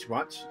changed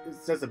much.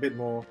 It's just a bit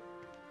more,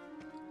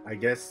 I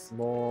guess,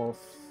 more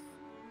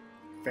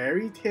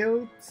fairy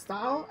tale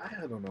style?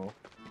 I don't know.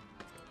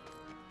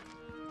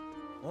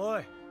 お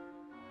い、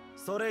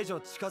それ以上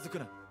近づく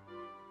な。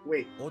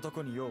 Wait,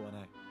 男に用はな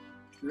い。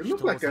 you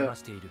look like 人を探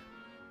している。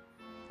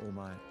お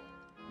前、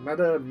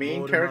 another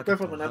main character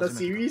from another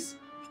series?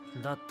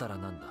 だったら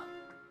なんだ。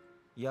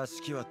屋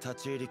敷は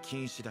立ち入り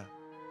禁止だ。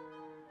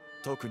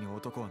特に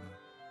男はな。はい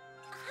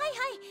は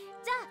い、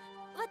じゃ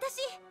あ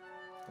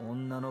私。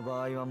女の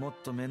場合はもっ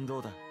と面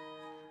倒だ。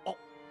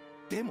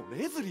でも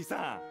レズリー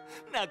さ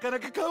ん、なかな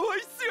か可愛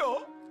いっす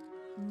よ。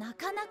な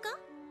かなか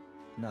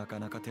なか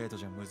なか程度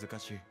じゃ難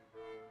しい。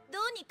ど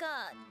うにか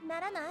な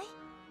らない？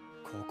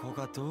ここ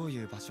がどう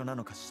いう場所な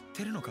のか知っ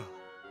てるのか？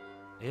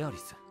エアリ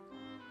ス。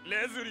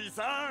レズリー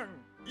さ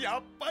ん、や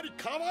っぱり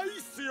可愛い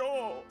っす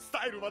よ。ス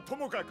タイルはと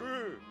もか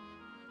く。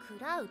ク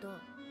ラウド、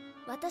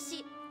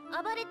私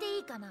暴れてい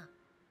いかな？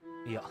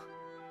いや。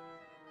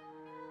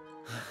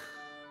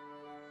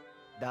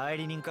代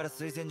理人から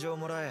推薦状を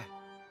もらえ。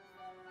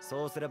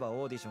そうすれば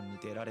オーディションに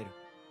出られる。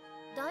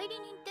代理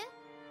人って？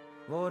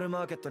ウォール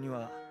マーケットに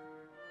は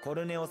コ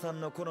ルネオさん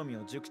の好み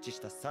を熟知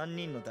した3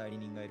人の代理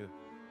人がいる。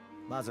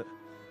まず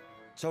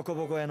チョコ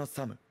ボ小屋の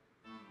サム、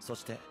そ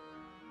して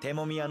テ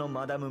モミ屋の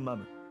マダムマ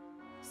ム、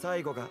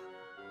最後が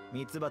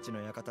ミツバチ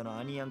の館の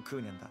アニヤンク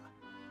ーニャンだ。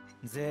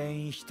全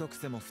員一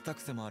癖も二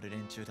癖もある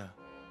連中だ。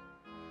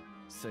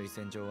推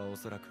薦状はお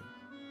そらく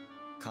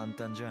簡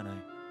単じゃない。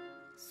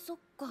そっ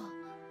か。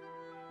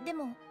で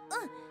も、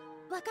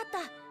わかった。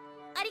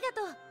ありが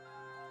とう。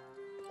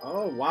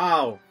Oh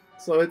wow!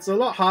 So it's a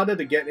lot harder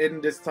to get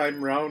in this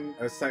time round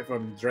aside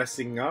from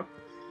dressing up.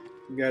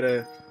 You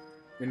gotta,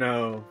 you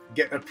know,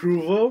 get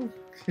approval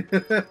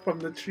from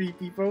the 3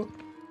 people.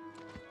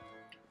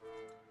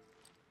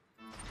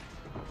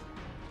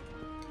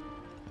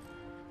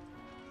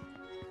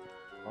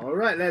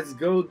 Alright, let's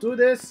go do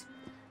this.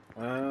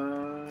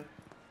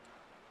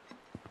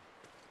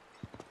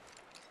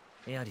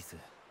 エアリス、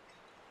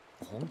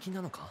本気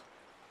なのか？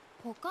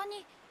他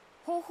に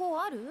方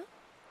法ある？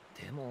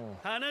でも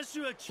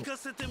話は聞か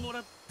せてもら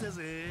った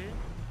ぜ。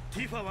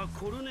ティファは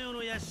コルネオ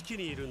の屋敷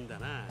にいるんだ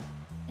な。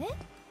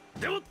え？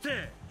でもっ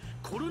て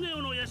コルネ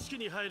オの屋敷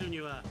に入る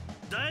には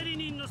代理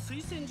人の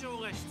推薦状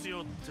が必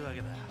要ってわ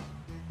けだ。は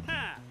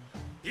あ、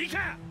いい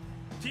か、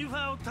ティフ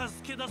ァを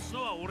助け出す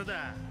のは俺だ。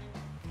よ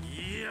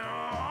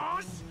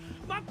ーし、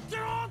待って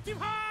ろティ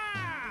ファ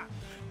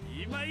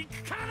ー、今行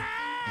くからな。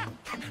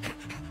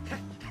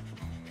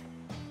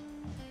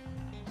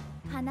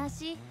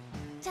話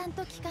ちゃん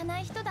と聞か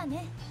ない人だ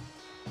ね。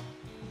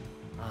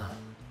ああ。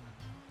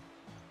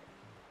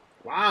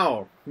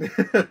 Wow!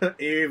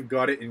 You've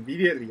got it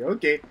immediately.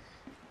 Okay.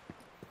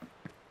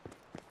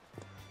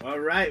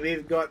 Alright,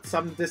 we've got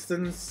some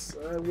distance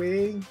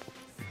away.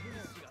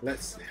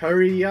 Let's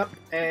hurry up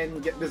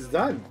and get this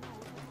done.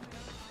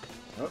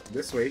 Oh,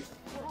 this way.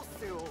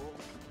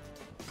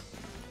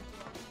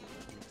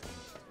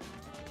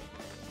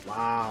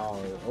 Wow.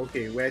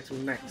 Okay, where to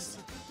next?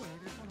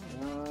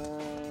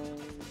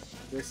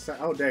 This side.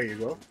 Oh, there you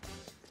go.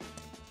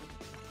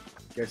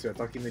 Guess you're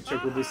talking to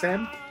Chocobo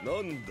Sam?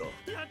 なんだ、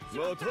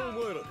またお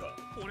前らか。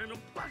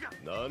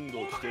何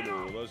度来て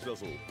も同じだ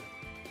ぞ。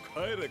帰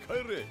れ帰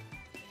れ。違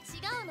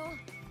うの。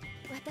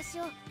私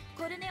を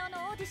コルネオ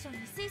のオーディションに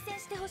推薦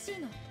してほしい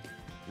の。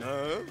なあ、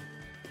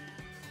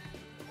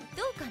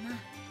どうかな？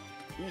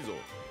いいぞ。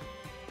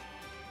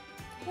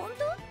本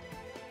当？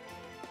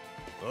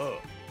ああ、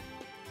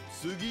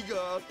次が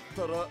あっ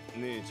たら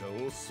姉ちゃん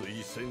を推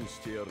薦し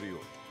てやるよ。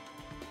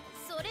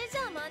それじ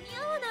ゃ間に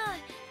合わない。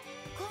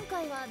今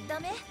回はダ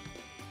メ？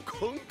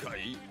今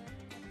回？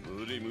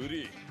無理無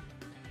理。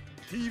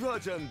ティファ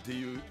ちゃんって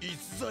いう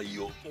逸材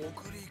を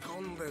送り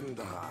込んでん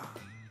だ。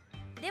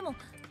でも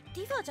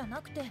ティファじゃ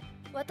なくて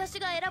私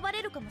が選ば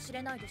れるかもし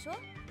れないでしょ？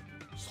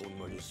そん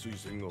なに推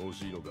薦が欲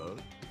しいのか？欲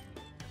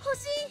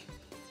し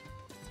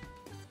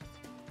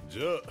い。じ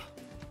ゃあ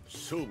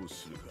勝負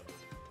するか。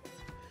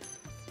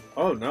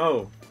Oh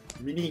no.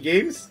 Mini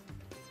games?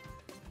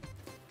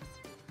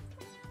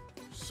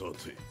 さ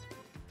て、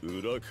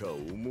裏か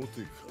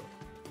表か。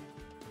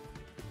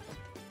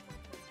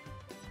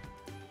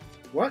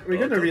What? We're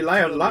gonna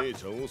rely on luck? 姉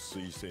ちゃんを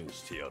推薦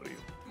してやるよ。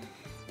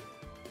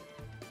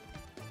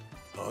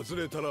外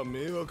れたら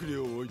迷惑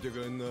料を置いて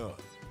帰んな。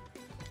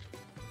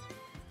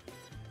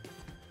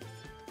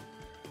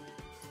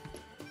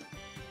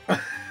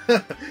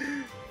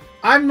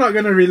I'm not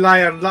gonna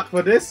rely on luck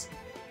for this.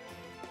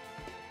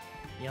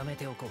 やめ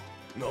ておこ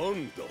う。な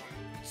んだ、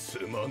つ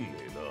まんね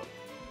えな。は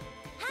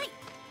い、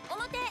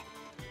表。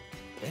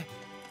え？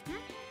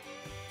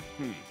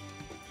うん。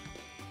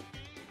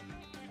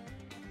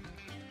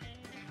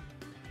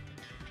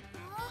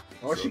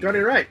Oh, she got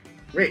it right.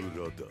 Wait,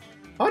 裏だ。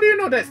 how do you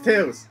know that's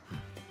tails?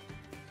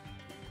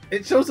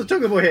 It shows the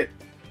chocobo hit.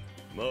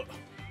 まあ、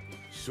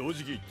正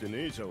直言って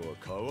姉ちゃんは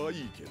可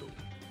愛いけど、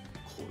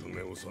コル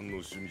ネオさんの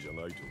趣味じゃ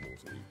ないと思う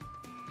ぜ。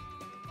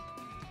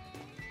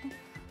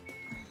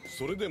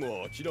それで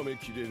も諦め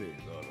きれね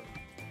えな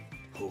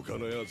ら、他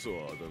のやつ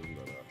は当たるん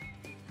だな。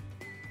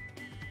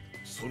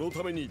その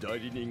ために代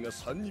理人が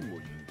3人もい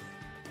るんだ。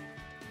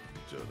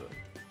じゃ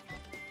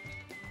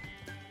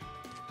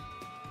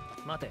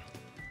あ待て。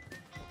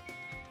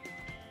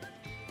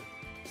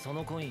そ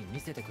のコイン見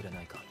せてくれ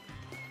ないか。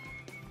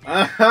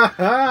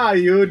Ahaha,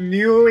 you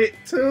knew it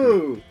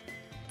too.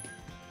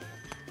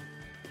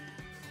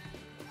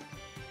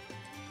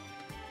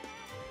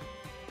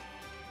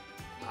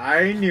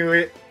 I knew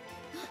it.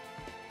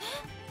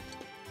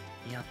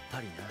 やっぱ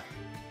りな。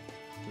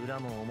裏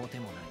も表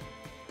もない。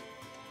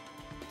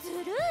ず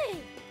るい。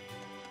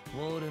ウ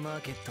ォールマー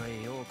ケット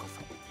へようこ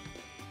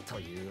そ。と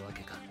いうわ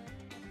けか。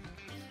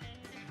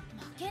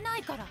負けな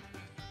いから。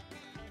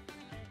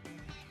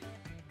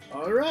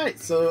Alright,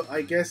 so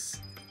I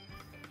guess...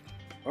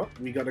 Oh,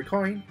 we got a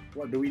coin.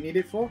 What do we need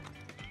it for?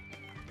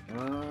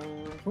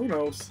 Who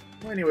knows?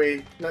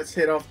 Anyway, let's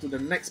head off to the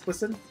next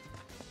person.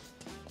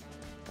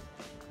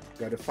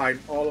 Gotta find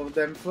all of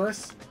them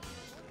first.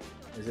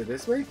 Is it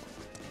this way?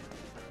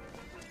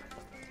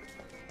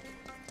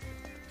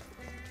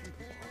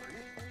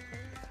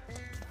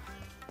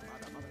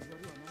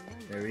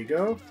 There we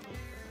go.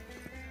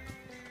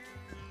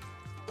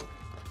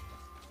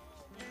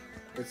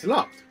 It's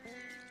locked.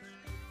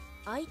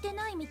 開いて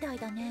ないみたい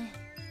だね。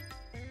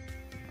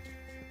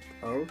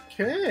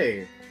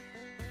Okay.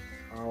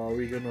 How are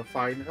we gonna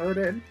find her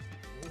then?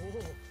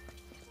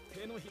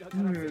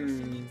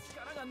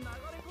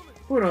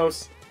 Who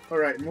knows?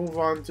 Alright, move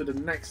on to the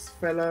next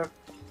fella.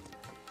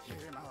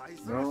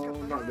 No,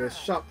 not this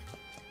shop.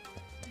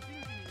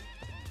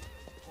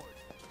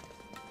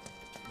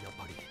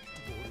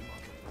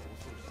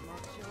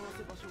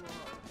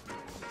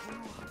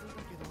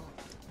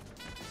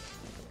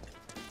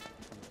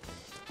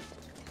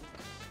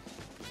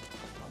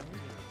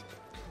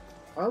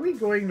 Are we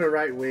going the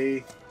right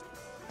way?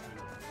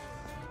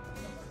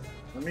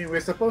 I mean,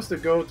 we're supposed to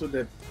go to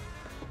the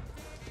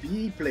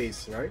B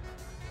place, right?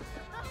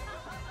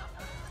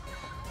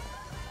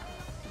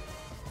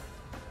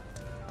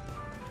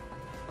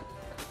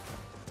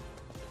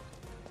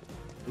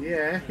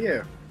 Yeah,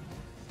 here.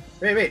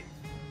 Wait.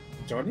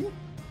 Johnny?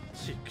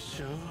 ちく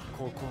しょう。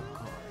ここ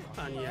か。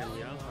アニヤに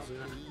会うはず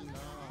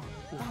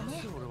が。なんで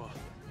俺は。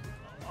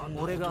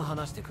俺が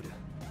話してくる。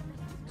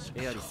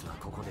エアリスは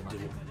ここで待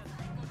てる。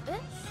え？ど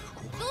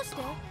うし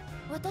て？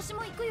私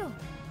も行くよ。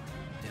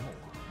でも。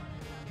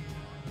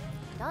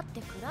だっ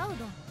てクラウ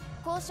ド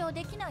交渉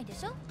できないで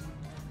しょ。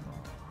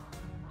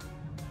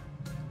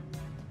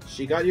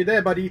She got you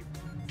there, buddy.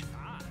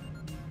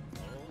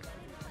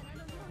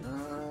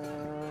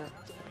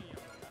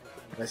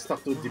 Let's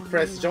talk to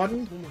depressed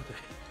Johnny.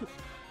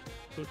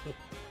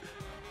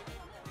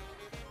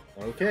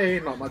 Okay,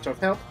 not much of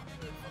help.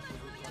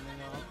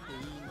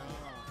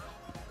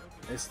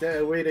 Is there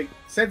a way to...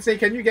 Sensei,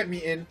 can you get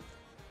me in?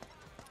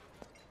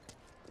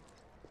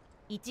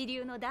 一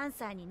流のダン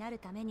サーになる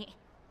ために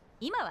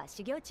今は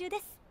修行中で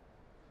す。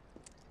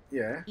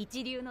 Yeah.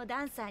 一流の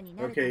ダンサーに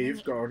なるため Okay, に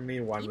you've got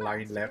only one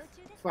line left.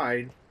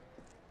 Fine.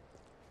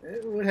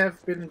 It would have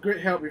been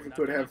great help if you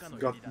could have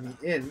got me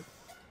in.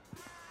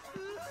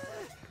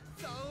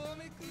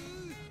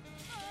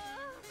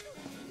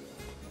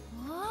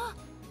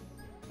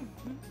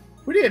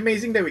 Pretty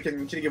amazing that we can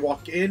actually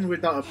walk in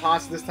without a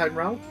pass this time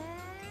round.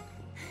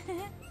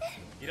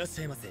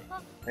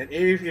 And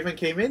Aerith even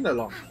came in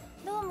along.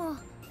 どうも。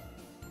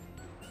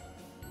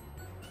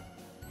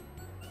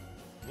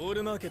ウォー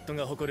ルマーケット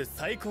が誇る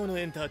最高の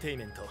エンターテイ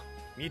メント、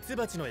ミツ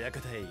バチの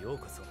館へよう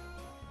こそ。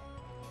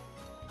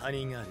ハ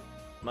ニーガール、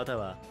また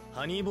は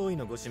ハニーボーイ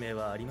のご指名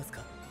はあります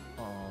か？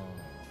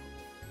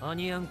ア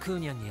ニヤン・クー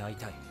ニャンに会い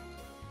たい。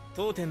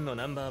当店の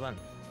ナンバーワン、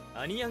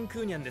アニヤン・ク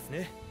ーニャンです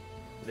ね。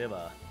で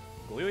は、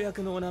ご予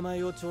約のお名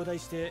前を頂戴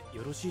して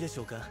よろしいでし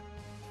ょうか？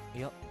い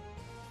や、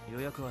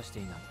予約はして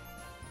いない。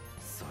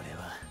それ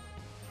は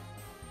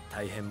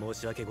大変申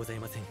し訳ござい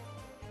ません。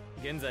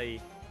現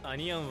在ア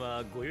ニヤン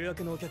はご予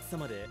約のお客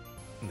様で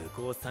向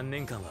こう3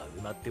年間は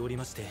埋まっており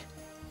まして。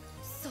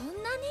そんな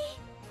に？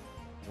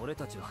俺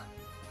たちは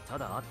た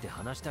だ会って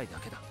話したいだ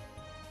けだ。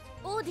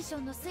オーディショ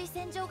ンの推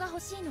薦状が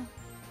欲しいの。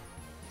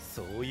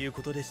そういう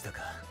ことでした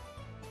か。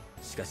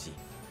しかし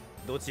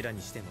どちら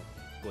にしても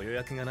ご予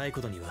約がない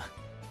ことには。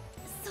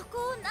そこ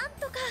をなん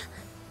とか。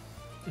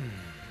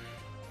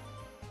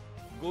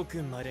ご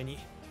く稀に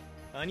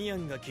アニヤ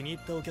ンが気に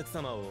入ったお客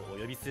様をお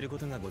呼びするこ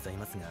とがござい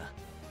ますが、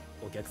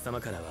お客様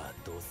からは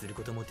どうする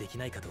こともでき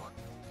ないかと。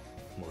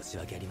申し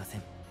訳ありませ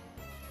ん。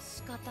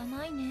仕方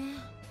ないね。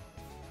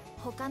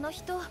他の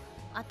人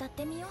当たっ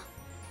てみよ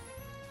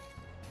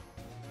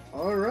う。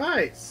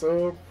 Alright,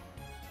 so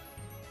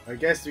I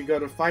guess we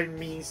gotta find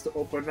means to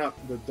open up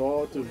the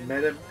door to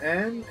Madam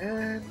N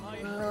and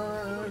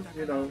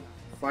you know,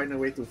 find a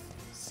way to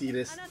see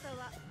this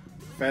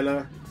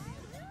fella.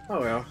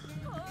 Oh well.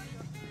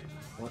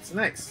 What's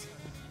next?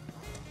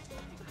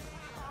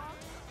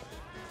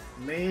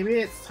 Maybe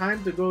it's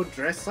time to go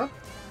dress up?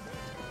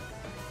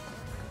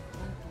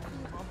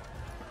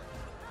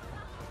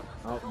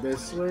 Out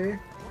this way.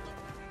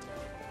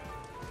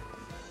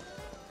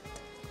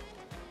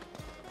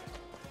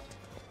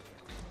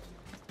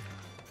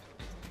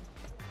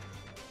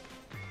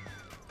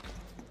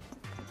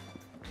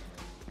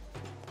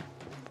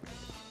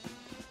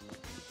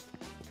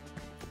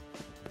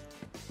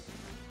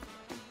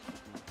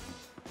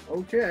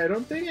 Okay, I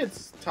don't think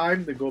it's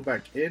time to go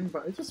back in,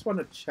 but I just want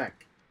to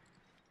check.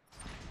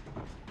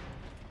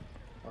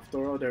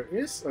 After all, there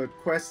is a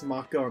quest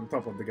marker on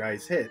top of the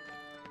guy's head.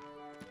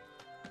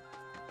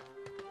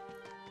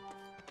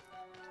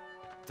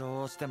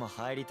 どうしても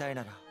入りたい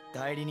なら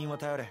代理人を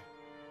頼れ。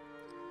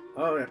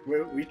 Alright,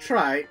 we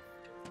tried.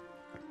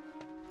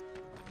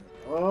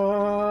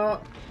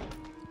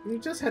 You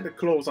just had to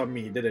close on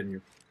me, didn't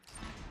you?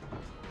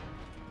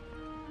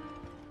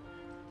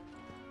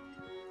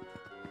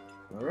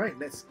 Alright,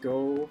 let's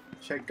go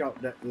check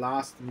out that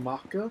last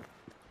marker.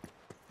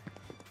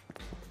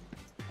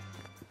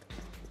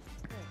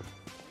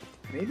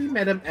 Maybe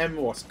Madam M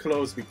was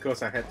closed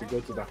because I had to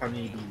go to the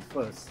honeybee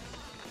first.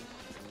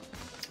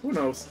 Who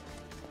knows?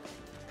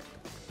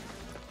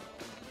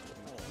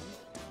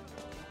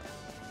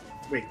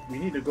 Wait, we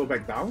need to go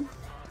back down?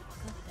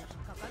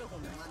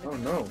 Oh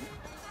no.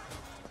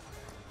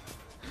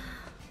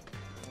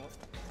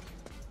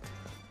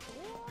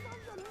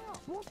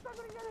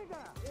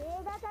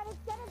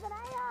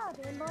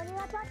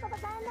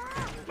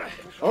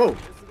 Oh,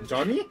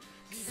 Johnny?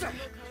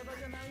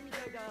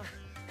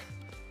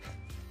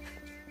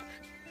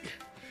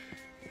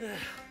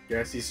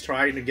 Guess he's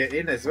trying to get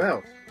in as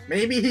well.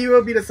 Maybe he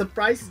will be the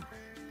surprise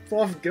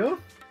fourth girl?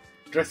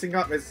 Dressing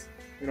up as,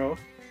 you know.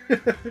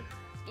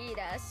 い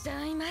らっし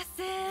ゃいま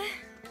せ。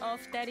お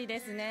二人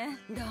ですね。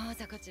どう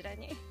ぞこちら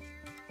に。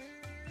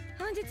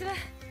本日は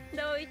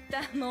どういっ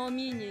たも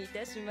みにい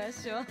たしま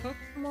しょ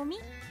う。もみ？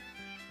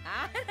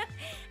あ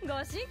ら、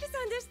ご新規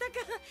さんでしたか。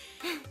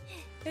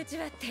うち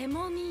は手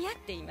もみ屋って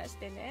言いまし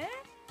てね。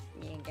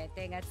人間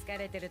手が疲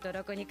れてると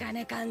ろくに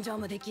金勘定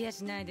もできや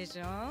しないでし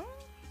ょ。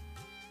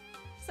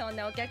そん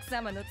なお客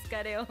様の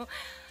疲れを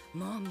も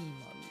みもみ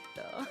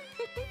と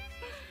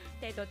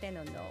手と手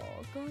の濃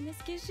厚な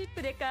スキンシッ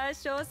プで解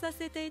消さ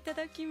せていた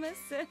だきます。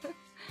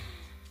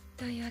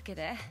というわけ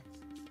で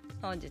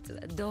本日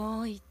はど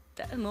ういっ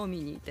たも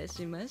みにいた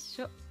しま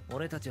しょう。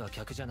俺たちは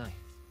客じゃない。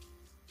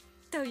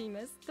と言い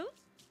ますと、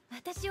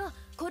私を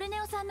コルネ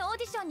オさんのオー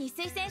ディションに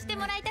推薦して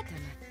もらいたく。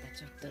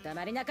ちょっと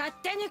黙りな、勝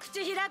手に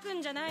口開く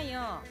んじゃない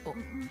よ。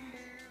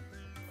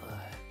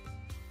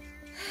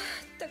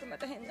ったくま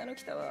た変なの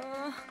来たわ。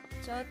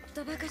ちょっ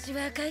とばかし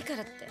若いか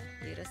らって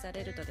許さ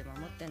れるとでも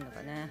思ってんの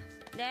かね。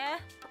で、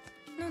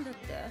なんだっ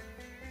て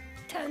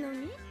頼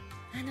み？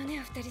あのね、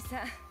お二人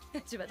さ、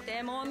うちは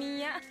手も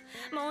み屋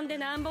もんで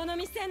なんぼの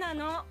店な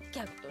の。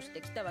客とし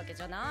て来たわけ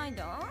じゃない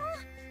の。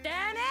てめえ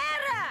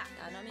ら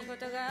頼み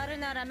事がある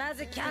ならま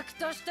ず客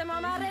として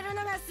揉まれる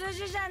のが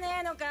筋じゃね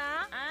えのか。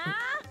ああ、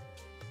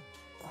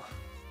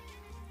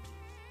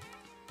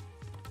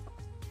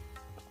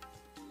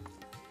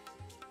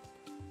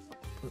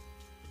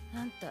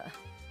あんた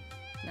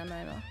名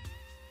前は？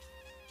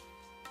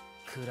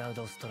クラウ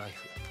ドストライ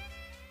フ。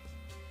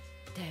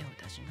手を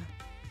出しな。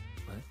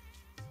え？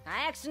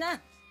早くし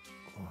な。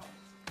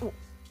お。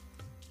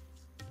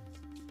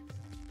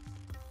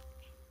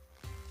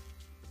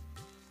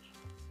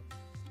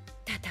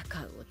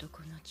戦う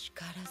男の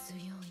力強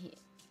い。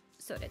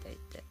それでい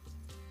て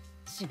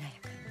しなや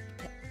かにっ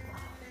て。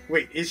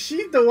Wait, is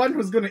she the one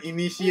who's gonna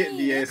initiate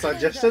the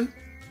suggestion?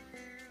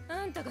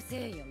 あんたが誠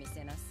意を見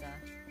せなさい。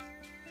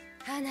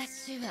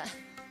話は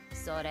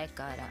それ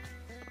から。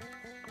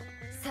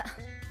さあ、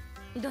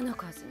どの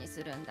コースに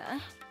するんだい？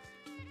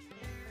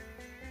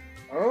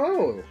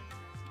 Oh,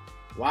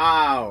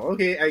 wow.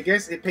 Okay, I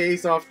guess it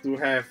pays off to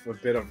have a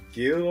bit of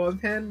gil on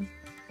hand.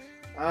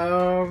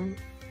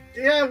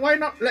 Yeah, why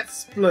not?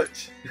 Let's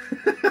splurge.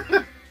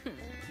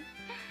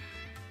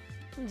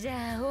 じ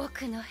ゃあ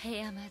奥の部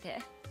屋ま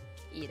で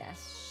いらっ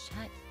し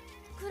ゃい。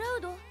クラ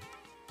ウド。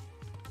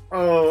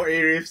Oh,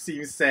 Arif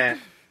seems sad.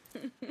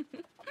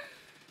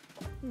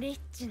 リッ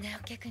チな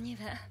お客に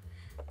は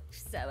ふ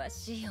さわ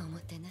しいおも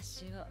てな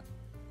しを。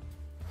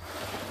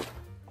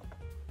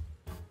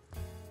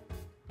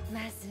ま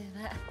ず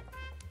は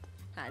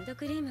ハンド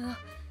クリームを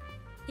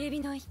指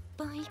の一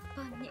本一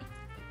本にねっ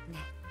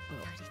と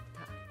り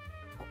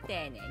と丁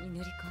寧に塗り込んでいく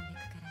か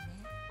ら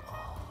ね。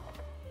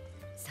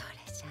それ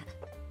じゃ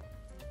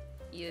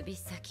指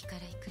先から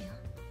いくよ。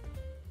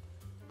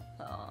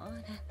ほら、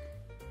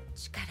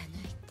力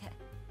抜いて。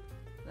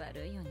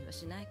悪いようには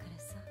しないから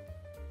さ。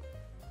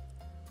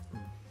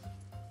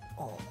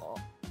あ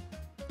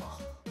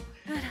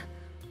ら、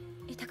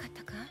痛かっ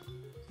たか？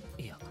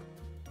いや。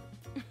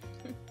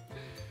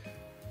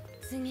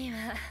次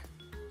は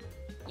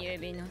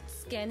指の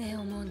付け根を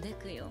揉んで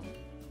くよ。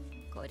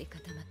凝り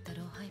固まった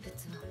老廃物を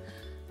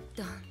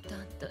どんど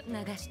んと流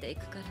してい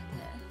くか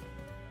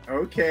ら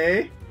ね。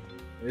Okay,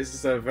 this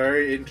is a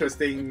very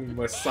interesting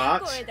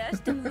massage. 声出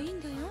してもいい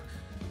んだよ。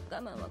我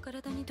慢は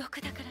体に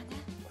毒だからね。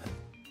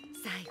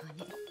最後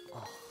に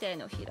手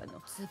のひら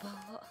のツボを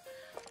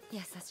優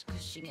しく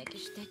刺激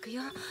していく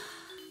よ。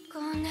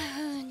こんな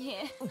風に。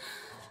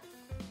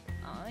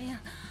あ、い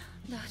や、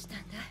どうしたん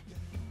だい？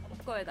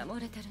声が漏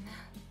れてるね。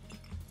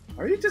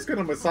Are you just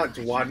gonna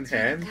massage one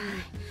hand? こ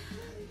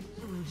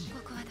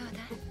こはどうだ？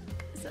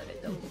それ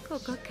ともここ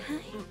かい？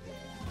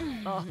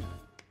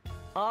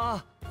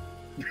あ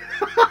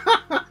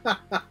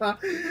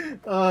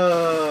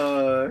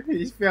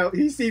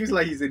he seems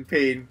like he's in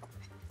pain.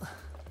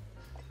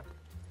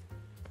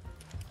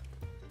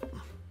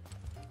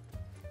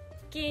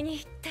 気に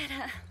入った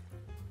ら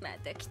ま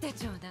た来て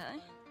ちょうだい。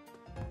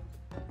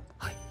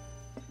はい。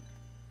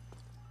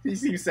He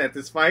seems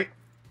satisfied,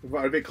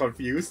 but a bit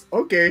confused.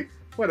 Okay,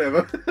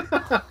 whatever.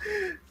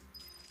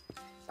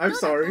 I'm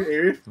sorry,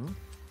 Arif.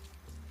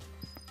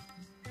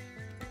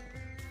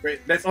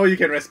 Wait, that's all you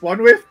can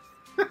respond with?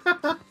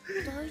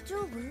 大丈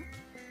夫？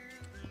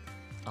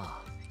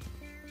あ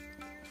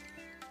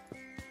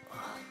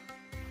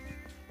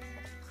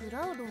ク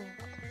ラウド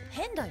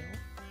変だよ。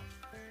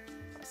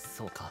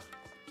そうか。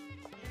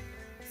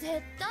絶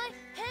対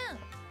変。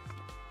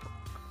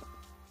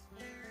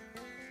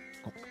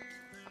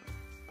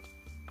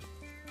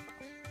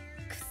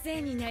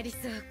癖になりそ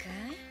うかい？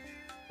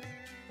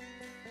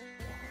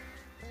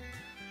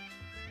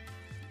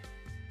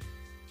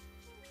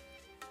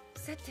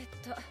さて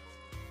と、誠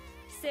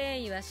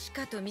意はし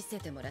かと見せ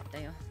てもらった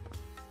よ。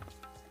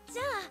じ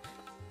ゃ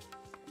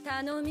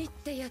あ頼みっ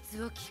てや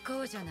つを聞こ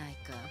うじゃない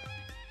か。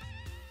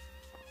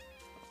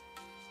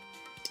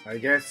I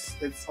guess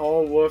it's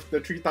all worth the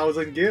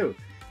 3,000 gil.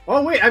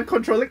 Oh wait, I'm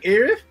controlling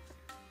Arif?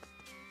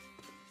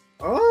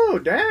 Oh,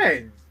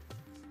 dang.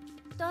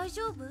 大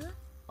丈夫？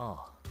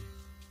ああ。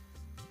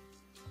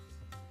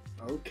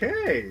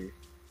Okay.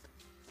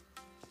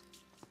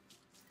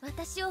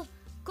 私を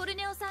コル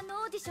ネオさん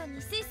のオーディション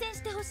に推薦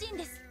してほしいん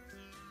です。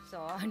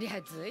そり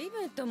ゃ随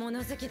分と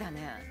物好きだ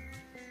ね。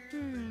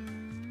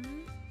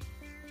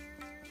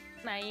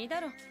まあいい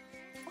だろう。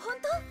本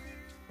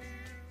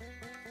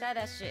当？た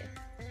だし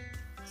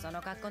そ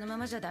の格好のま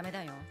まじゃダメ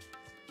だよ。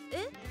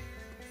え？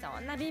そ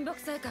んな貧乏く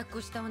さい格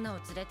好した女を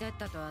連れてっ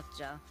たとあっ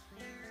ちゃ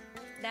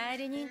代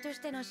理人と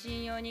しての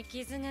信用に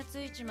傷がつ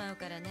いちまう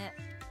からね。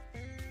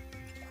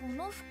こ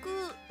の服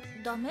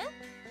ダメ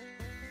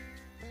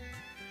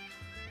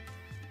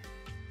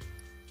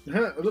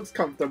It looks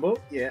comfortable.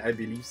 Yeah, I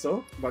believe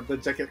so. But the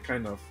jacket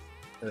kind of,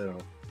 I don't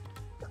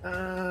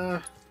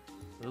know.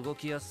 動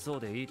きやすそう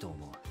でいいと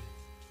思う。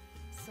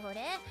そ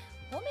れ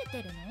褒め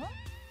てるの？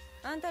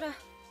あんたら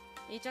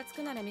イチャつ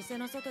くなら店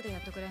の外でや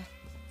っとくれ。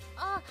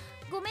あ、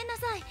ごめんな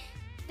さい。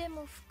で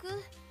も服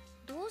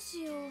どう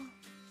しよう。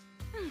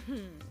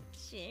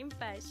心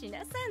配しな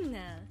さんな。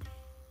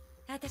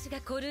私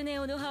がコルネ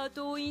オのハー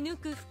トを射抜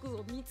く服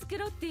を見つけ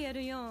ろってや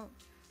るよ。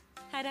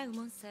払う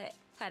もんさえ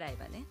払え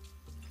ばね。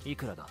い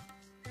くらだ？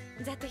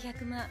ざっと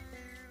100万。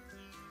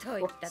と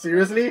言ったと。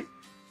Seriously?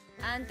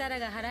 あんたら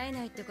が払え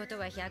ないってこと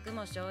は100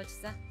も承知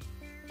さ。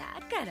だ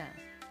から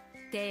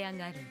提案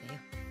があるんだよ。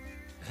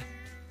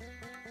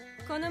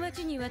この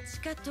町には地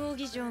下闘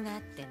技場があ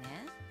ってね。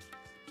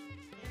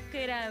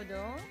クラウド、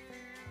あん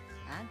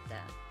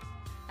た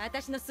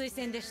私の推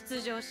薦で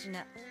出場し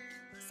な。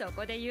そ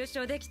こで優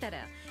勝できた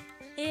ら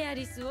エア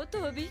リスを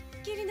とびっ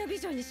きりの美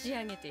女に仕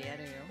上げてや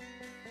るよ。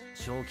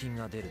賞金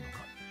が出るのか？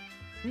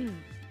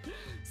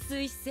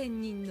推薦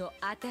人の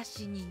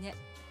私にね。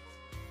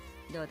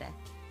どうだ、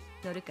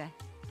乗るかい？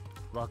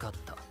わかっ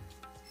た。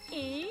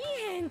いい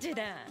返事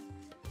だ。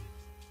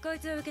こい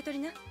つは受け取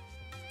りな。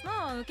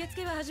もう受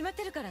付は始まっ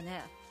てるから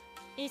ね。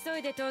急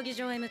いで闘技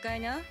場へ向かい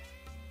な。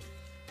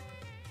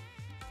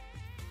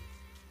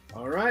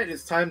Alright,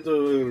 it's time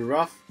to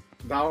rough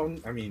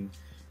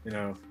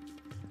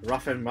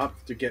him up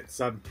to get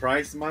some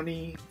prize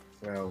money.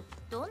 Well,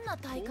 どんな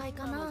大会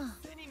かな？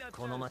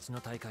この町の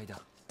大会だ。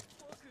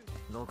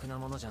ろくな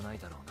ものじゃない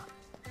だろうな。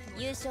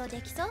優勝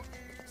できそう？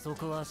そ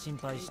こは心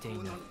配してい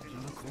ない。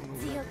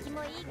強気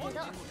もいいけ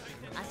ど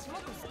足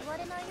元すくわ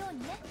れないように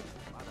ね。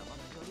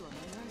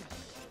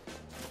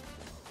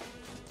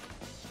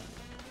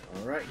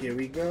Alright, here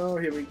we go,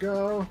 here we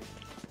go.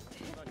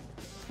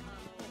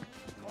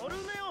 コル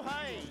ネオ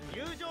杯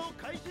入場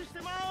開始して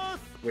ま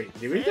す。 Wait,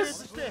 did we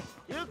just...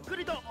 ゆっく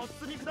りとお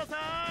進みくださ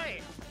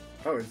い。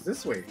 Oh, it's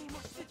this way.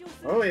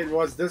 Oh, it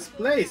was this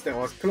place that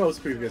was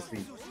closed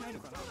previously.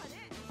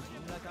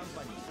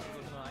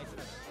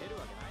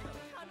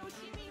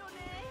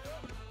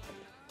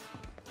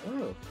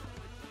 Oh.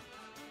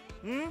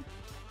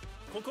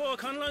 ここは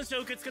観覧車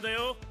受付だ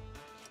よ。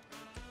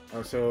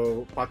 Oh,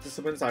 so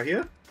participants are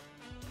here?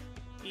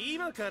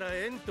 今から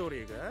エント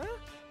リーが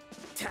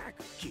た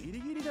くギ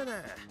リギリだな。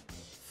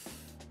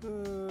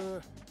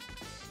2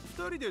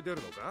人で出る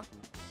のか？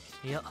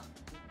いや、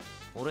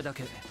俺だ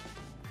け。2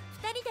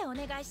人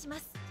でお願いしま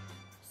す。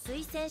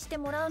推薦して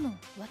もらうの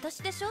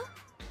私でしょ？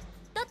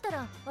だった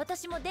ら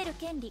私も出る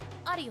権利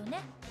あるよね。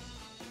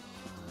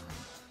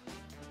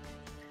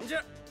じ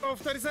ゃあお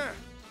二人さん、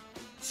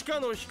地下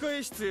の控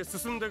え室へ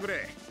進んでく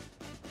れ。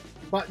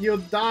 But you'll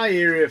die,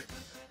 Arif.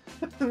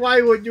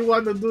 Why would you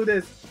want to do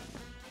this?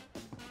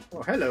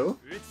 Oh, hello. う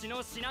ち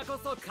の品こ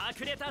そ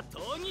隠れた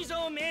闘技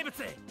場名物。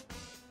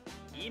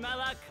今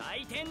は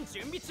開店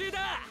準備中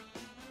だ。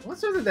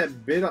 What's with that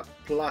bit of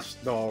plush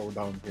doll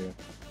down here?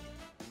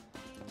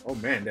 Oh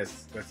man,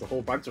 there's a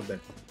whole bunch of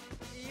them.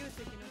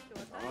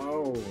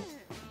 Oh.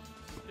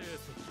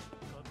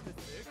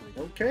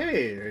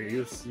 Okay,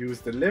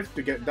 use the lift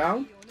to get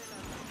down.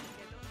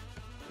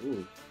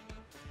 Ooh.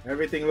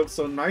 Everything looks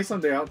so nice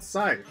on the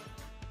outside.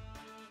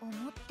 思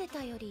って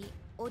たより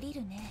降り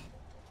るね。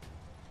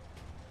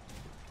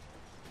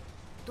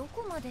ど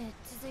こまで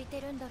続いて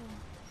るんだろ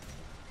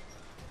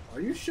う。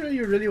 Are you sure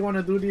you really want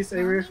to do this,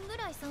 Arif? 何人ぐ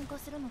らい参加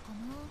するのかな。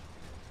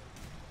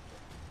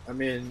I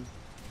mean,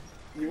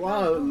 you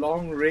are a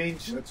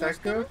long-range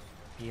attacker.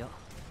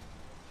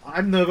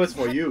 I'm nervous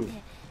for you.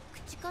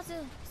 口数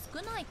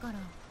少ないから。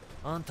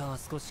あんたは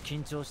少し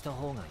緊張した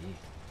方がいい。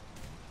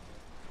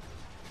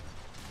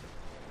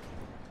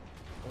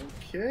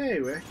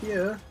Okay, we're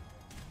here.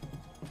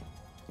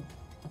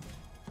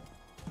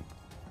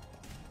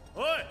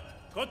 おい、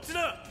こっち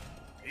だ。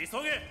急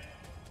げ。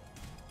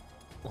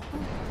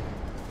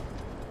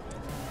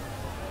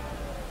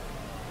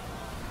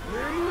眠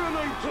ら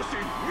ない都市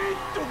ミ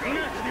ッドガル、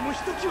中でも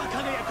ひときわ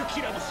輝く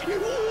きら星ウォー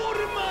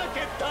ルマー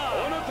ケット。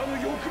あなたの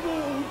欲望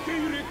を受け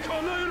入れ叶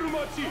える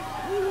街ウ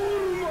ォ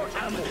ールマーケ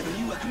ット。あまたの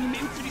誘惑に目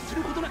移りす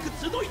ることなく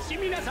集いし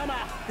皆様、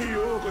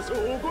ようこそ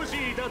お越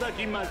しいただ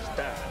きまし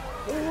た。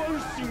ご安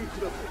心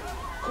ください。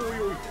今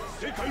宵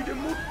世界で最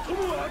も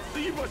熱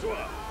い場所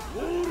はウ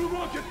ォール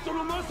マーケット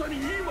のまさに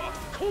今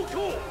こ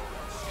こ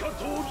地下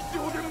闘技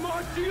場で間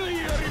違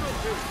いありませ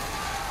ん。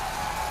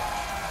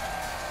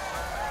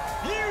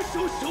優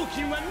勝賞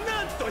金は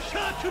なんと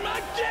100万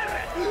ゲ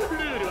ル。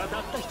ルールは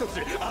たった一つ、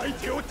相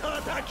手を叩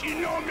き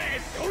のめ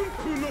す。完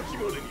封の気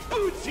までに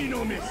ぶち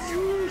のめす。言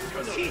うし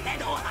かない。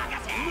ヘドを剥が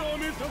せ。舐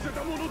めさせ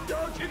た者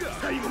だけが、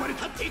最後まで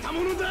立っていた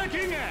者だ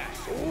けが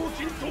賞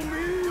金と名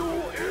誉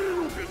を得る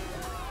のです。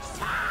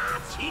さ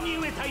あ、血に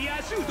飢えた野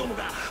獣ども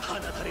が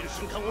放たれる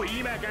瞬間を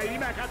今か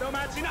今かと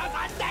待ち望ん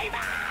でい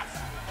ま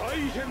す。大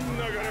変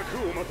長らく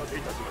お待たせ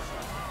いたしまし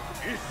た。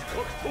異種格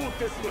闘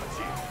デスマッ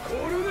チコ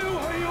ルネオ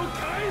杯を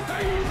開催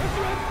いたし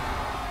ま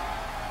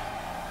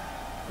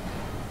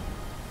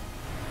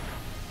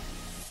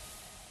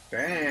す。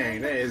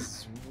 Dang, that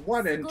is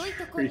one すごい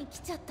とこ entry. に来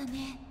ちゃった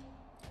ね。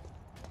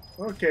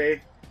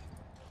 Okay.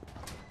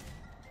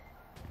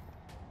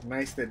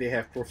 Nice that they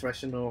have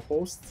professional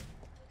hosts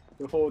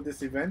to hold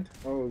this event.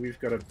 Oh, we've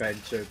got a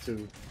bencher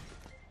too.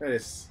 That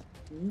is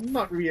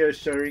not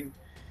reassuring.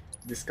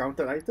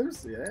 Discounted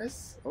items?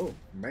 Yes. Oh,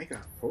 mega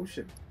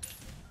potion.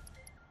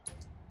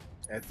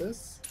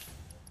 Ethos.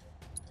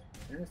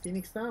 And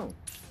Phoenix down.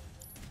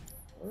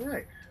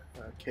 Alright.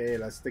 Okay,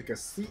 let's take a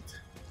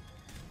seat.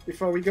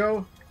 Before we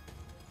go,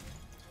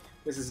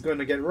 this is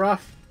gonna get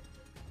rough.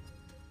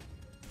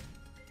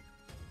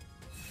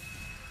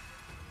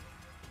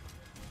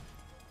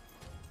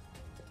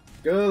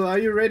 Girl, are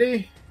you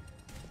ready?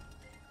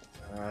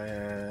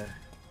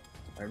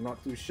 I'm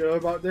not too sure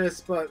about this,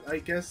 but I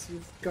guess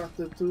we've got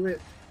to do it.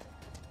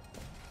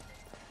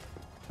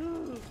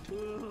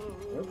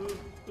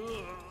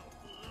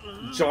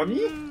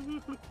 Johnny?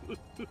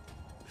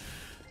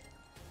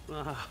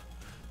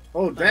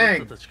 Oh,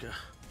 dang.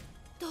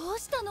 どう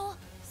したの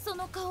そ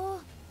の顔。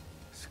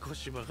少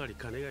しばかり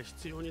金が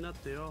必要になっ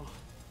てよ。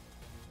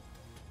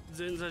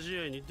前座試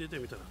合に出て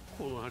みたら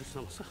このあり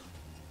さまさ。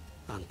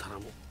あんたら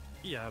も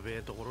やべ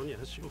えところに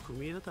足を踏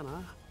み入れた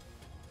な。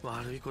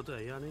悪いことは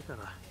言わねえか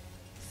ら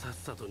さっ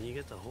さと逃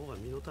げた方が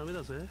身のため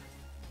だぜ。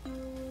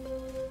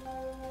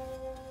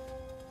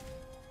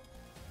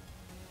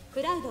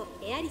クラウド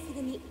エアリス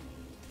組、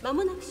ま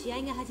もなく試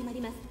合が始まり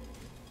ます。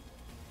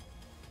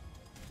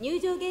入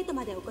場ゲート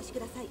までお越しく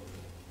ださい。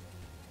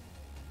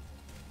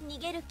逃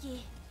げる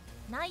気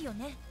ないよ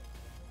ね。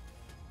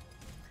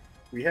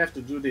 We have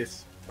to do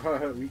this.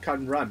 We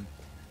can't run.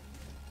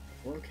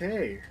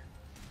 Okay.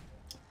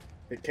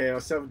 Take care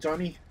of yourself,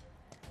 Johnny.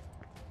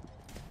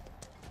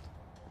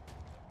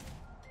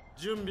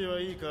 準備は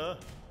いいか？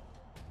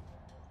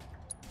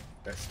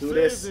 Let's do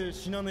this. せいぜい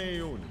死なねえ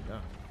ように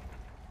な。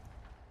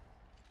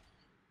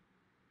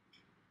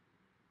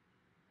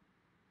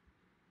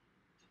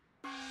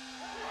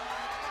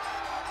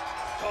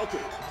さて、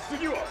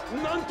次は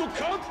なんと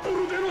カップ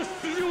ルでの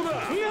出場だ。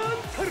なん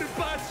たる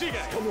バチが。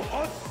しかも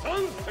初参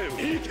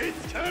戦。いけ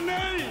つか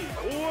ない。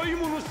怖い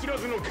もの知ら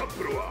ずのカッ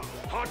プルは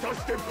果た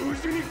して無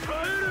事に帰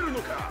れる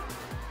のか。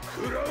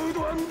クラウド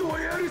&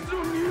エアリス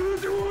の入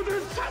場で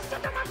す。さっさ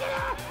と負けろ。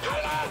入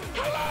れ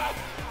入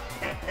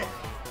れ。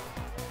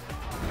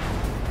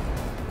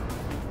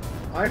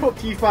I hope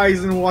Tifa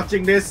isn't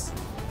watching this.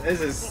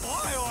 This is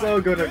so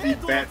gonna be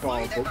bad for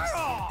our folks.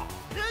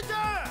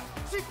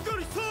 しっか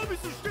りサービ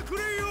スしてく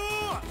れよ。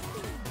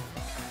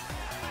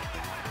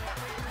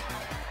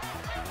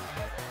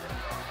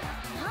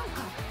なん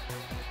か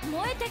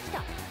燃えてき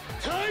た。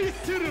対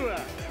するは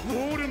ウ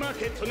ォールマー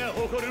ケットが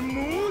誇る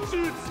猛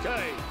獣使い。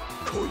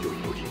今宵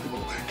のリング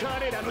も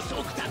彼らの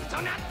食卓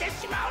となって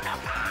しまうの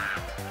か。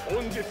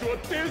本日は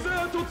デザ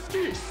ート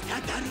付き。滴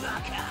る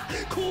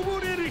赤こぼ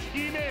れる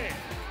姫。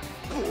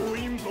暴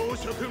飲暴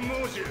食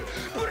猛獣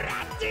ブラ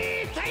ッ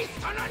ディテイス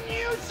トの入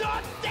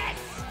場で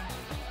す。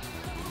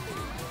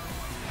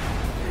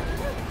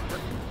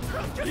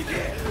行け。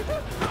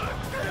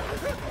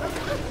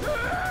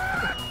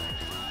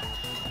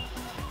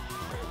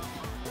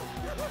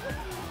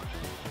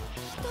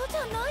人じゃ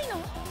ないの？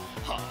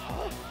は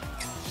あ？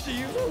素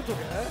人か？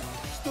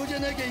人じゃ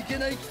なきゃいけ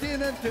ない規定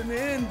なんてね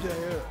えんだよ。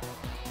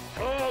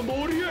さあ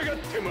盛り上がっ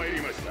てまい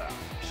りました。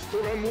人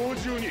が猛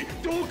獣に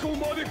どこ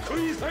まで食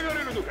い下が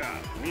れるのか、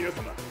皆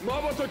様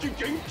瞬き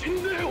厳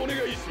禁でお願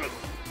いします。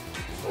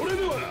それ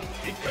では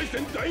1回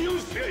戦第4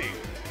試合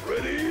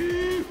レデ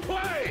ィーファ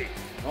イ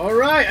ト。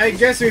Alright, I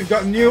guess we've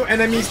got new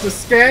enemies to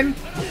scan.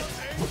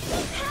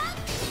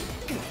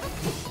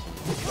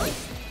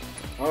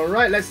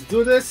 Alright, let's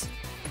do this.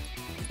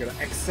 We're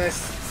gonna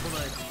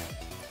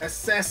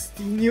assess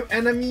the new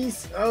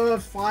enemies.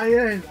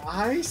 Fire and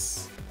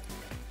ice.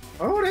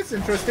 Oh, that's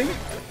interesting.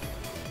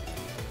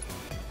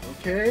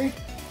 Okay.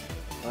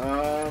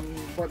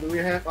 What do we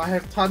have? I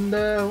have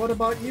thunder. What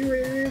about you,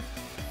 Area?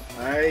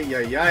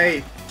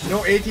 Ay. No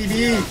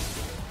ATB.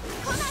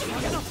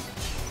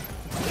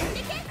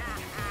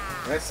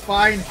 That's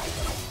fine.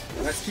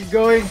 Let's keep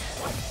going.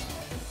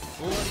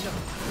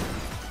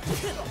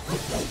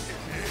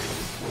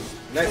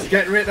 Let's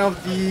get rid of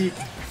the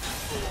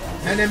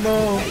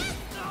animal.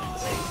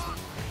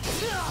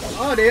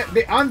 Oh,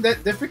 they aren't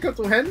that difficult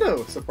to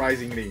handle,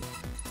 surprisingly.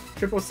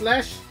 Triple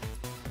slash.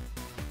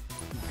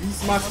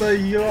 Beastmaster,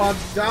 you are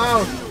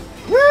down.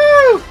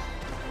 Woo!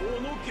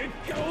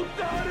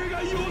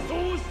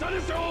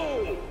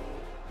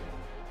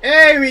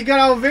 Hey, we got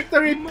our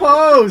victory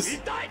pose!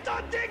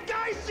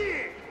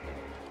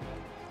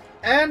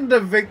 And the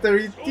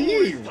victory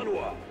team!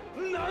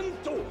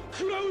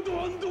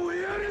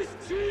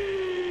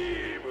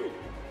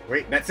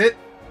 Wait, that's it?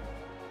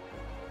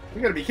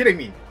 You gotta be kidding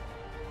me.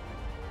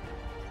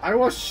 I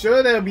was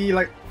sure there'll be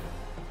like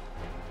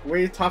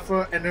way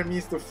tougher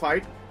enemies to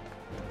fight.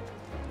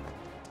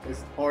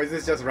 Or is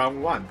this just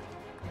round 1?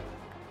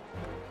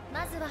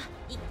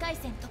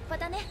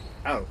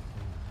 Oh.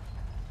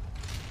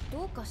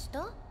 どうかし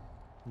た？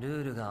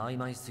ルールが曖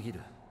昧すぎる。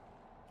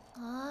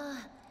あ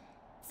あ、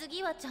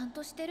次はちゃん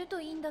としてると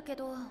いいんだけ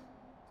ど。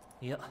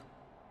いや、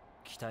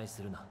期待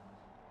するな。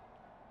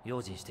用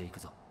心していく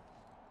ぞ。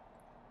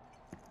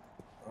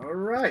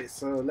Alright,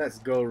 so let's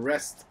go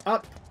rest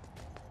up.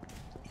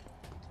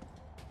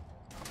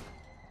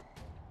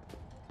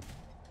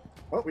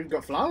 Oh, we've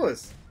got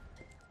flowers.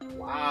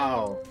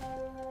 Wow.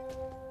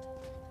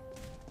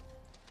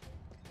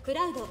 ク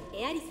ラウド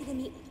エアリス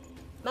組、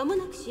まも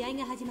なく試合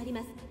が始まり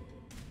ます。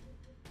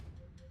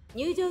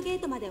入場ゲー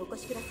トまでお越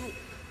しください。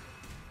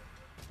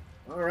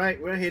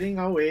Alright, we're heading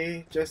our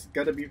way. Just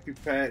gotta be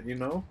prepared, you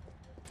know.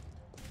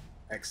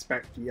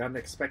 Expect the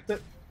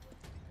unexpected.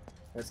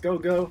 Let's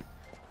go.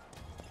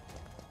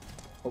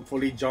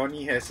 Hopefully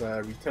Johnny has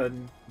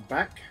returned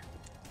back.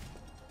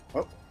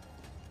 Oh,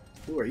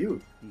 who are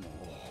you?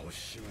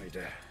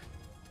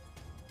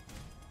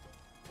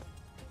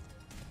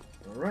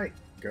 Alright,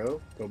 go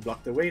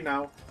block the way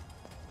now.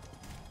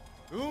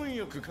 運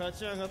よく勝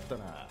ち上がった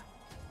な。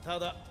た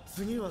だ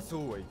次はそ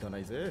うはいかな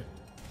いぜ。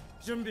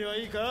準備は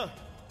いいか?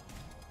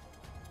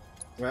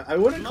 Well, I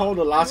wouldn't call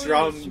the last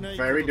round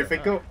very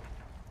difficult.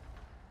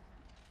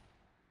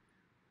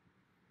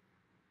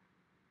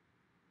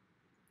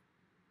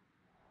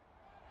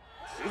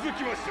 続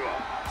きましては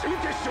準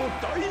決勝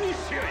第2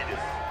試合で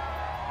す。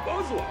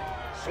まずは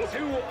初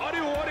戦をあれ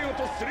よあれよ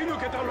とすり抜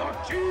けたラ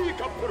ッキー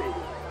カップル。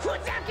ふざ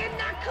けん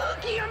な、空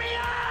気読めよ。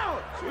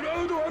ク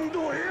ラウド&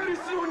エアリス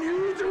の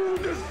入場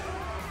です。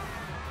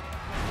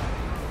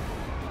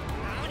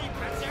何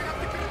立ち上が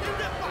ってくれて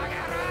んだバカ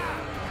野郎。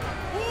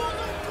大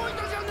損こい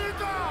たじゃねえ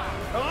か。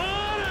あ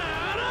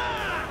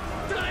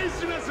ら大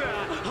します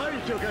廃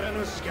墟から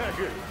の刺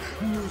客。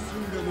盗ん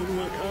だも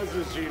のは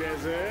数知れ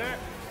ず。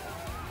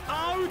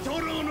アウト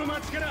ローの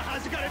町から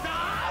弾かれた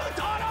アウ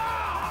トロー。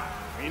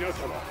皆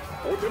様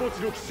お手持ち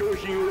の貴重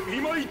品を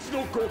今一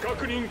度ご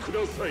確認く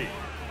ださい。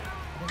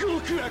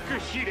極悪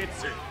卑劣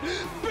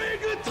ベ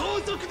グ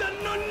盗賊団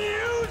の入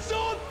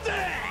場で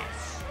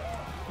す。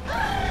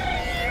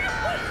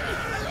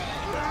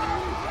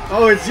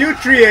 Oh, it's you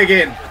three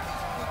again.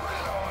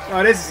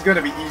 Oh, this is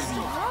gonna be easy.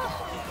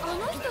 あ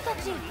の人た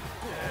ち。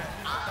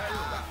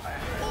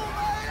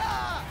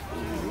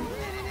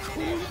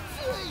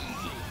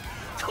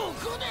こ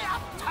こであっ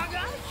たが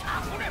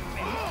100年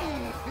目。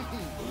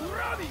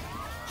恨み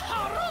晴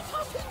らさ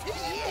せて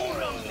お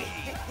らんね。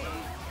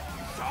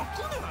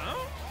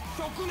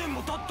100年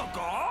も経った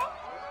か。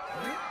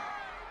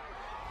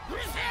う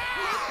るせえ。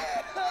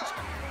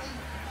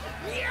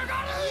見やが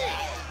る。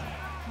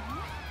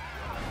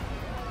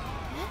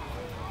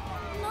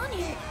何？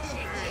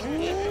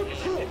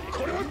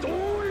これはどう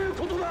いう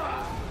ことだ。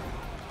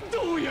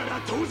どうやら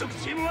盗賊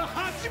チームは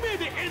8名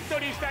でエント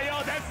リーしたよ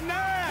うですね。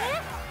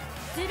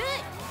ずるい。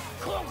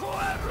ここ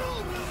はル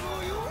ール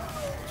のよ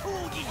闘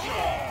技場。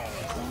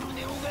コルネ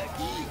オがいいって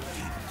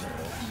言ったら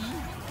いい。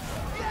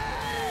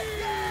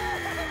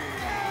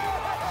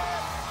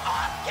オ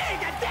ッケー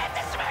が出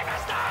てしまいま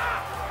した。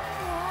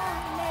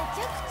め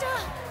ちゃくちゃ。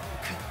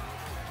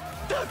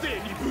だ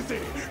ぜに無勢、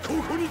こ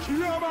こに極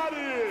ま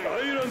る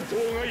大乱闘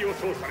が予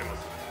想されま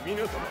す。皆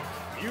様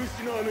見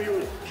失わぬよう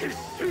決し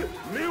て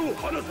目を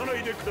離さな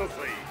いでくださ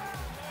い。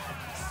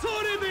そ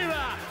れで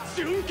は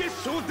準決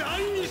勝第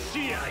2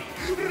試合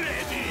レデ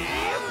ィ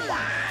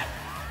ー。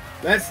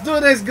 Let's do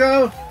this,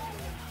 go!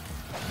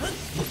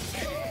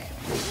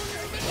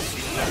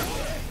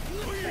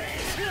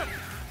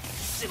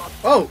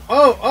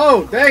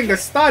 Oh, dang, the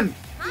stun!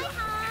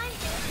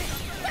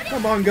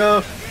 Come on,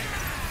 go!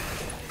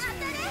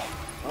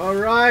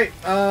 Alright,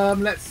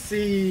 let's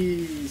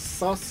see.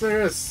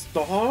 Sorcerer's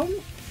Storm?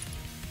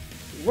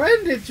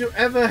 When did you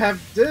ever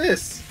have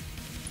this?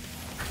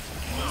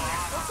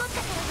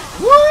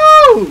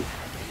 Woo!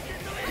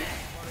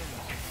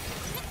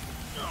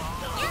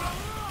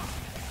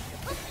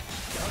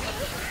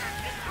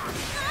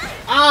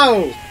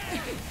 Ow!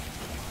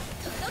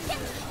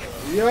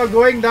 You're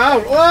going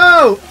down.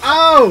 Whoa!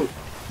 Ow!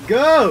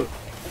 Go!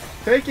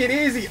 Take it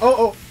easy.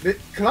 Oh,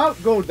 did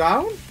Cloud go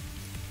down?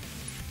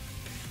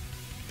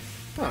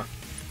 Huh.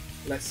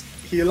 Let's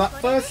heal up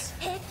first.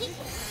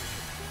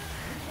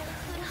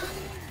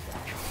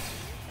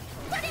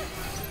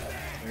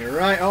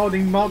 Alright, all the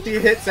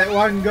multi-hits at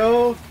one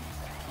go.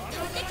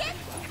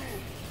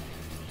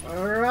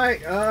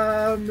 Alright,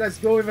 let's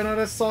go with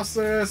another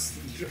Sorcerer's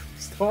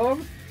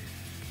Storm.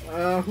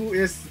 Who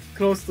is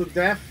close to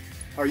death?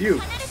 Are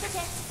you?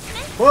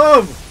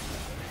 Boom!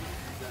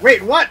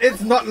 Wait, what?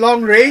 It's not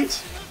long range?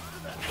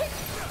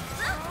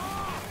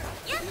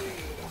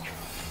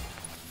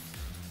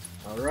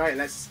 Alright,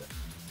 let's...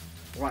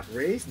 What,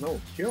 raise?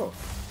 No, cure.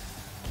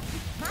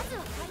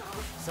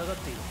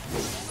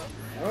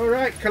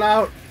 Alright,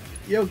 Cloud.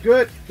 You're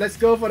good. Let's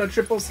go for the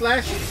triple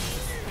slash.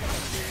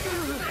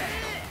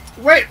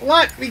 Wait,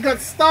 what? We got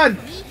stunned!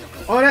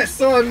 Oh, that's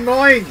so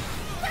annoying!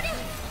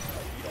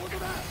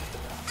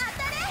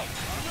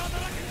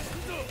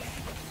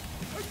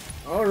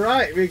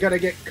 Alright, we gotta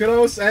get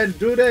close and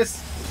do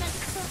this.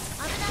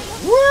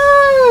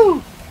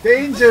 Woo!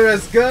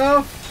 Dangerous,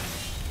 girl!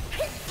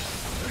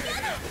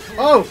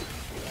 Oh!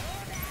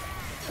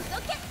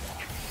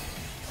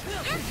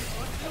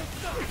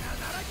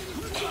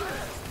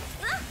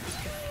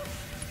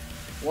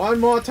 One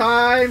more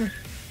time!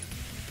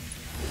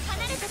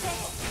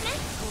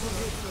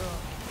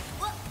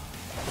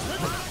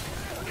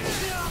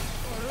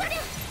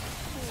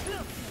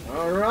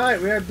 Alright,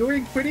 we are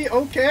doing pretty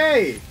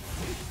okay!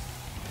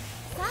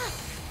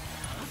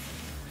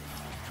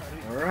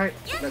 Alright,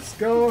 let's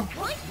go!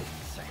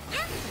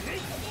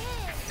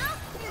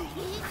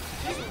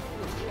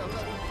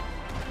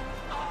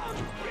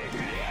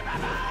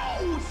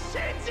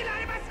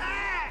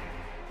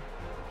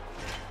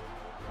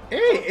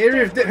 Hey,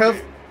 Arif did her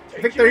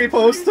victory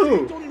pose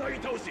too!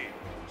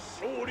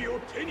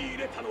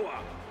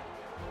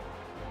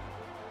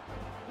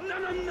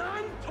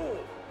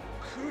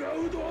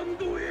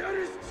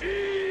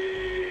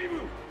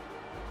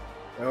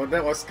 Well,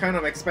 that was kind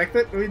of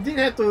expected. We did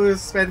have to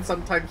spend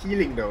some time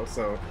healing though,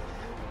 so...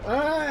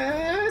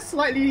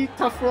 slightly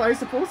tougher, I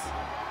suppose.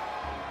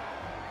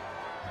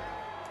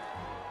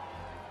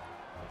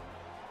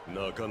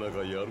 なかなか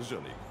やるじゃ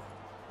ね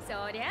え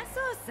か。そりゃそ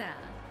うさ。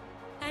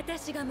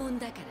私がもん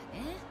だから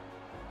ね。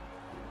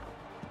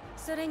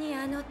それに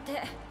あの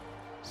手、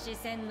視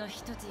線の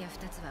一つや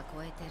二つは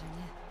超えてるね。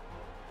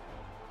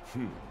ふ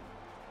ん、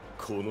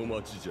この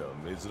町じゃ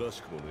珍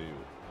しくもねえよ。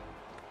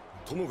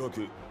ともか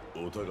く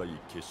お互い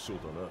決勝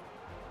だな。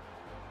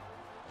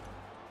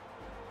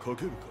か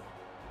けるか。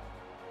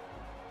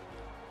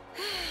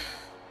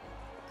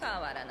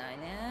変わらない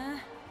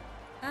ね。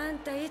あん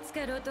たいつ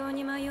か路頭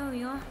に迷う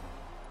よ。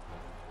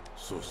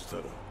そした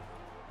らま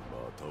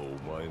たお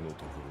前の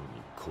ところ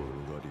に転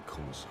がり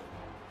込むさ。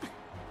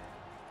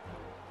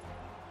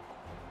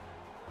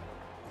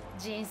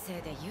人生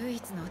で唯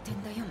一の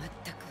点だよ、まっ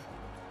たく。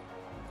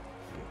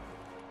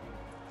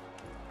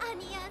ア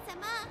ニヤン様、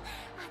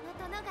あの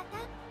殿方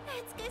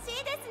美し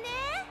いですね。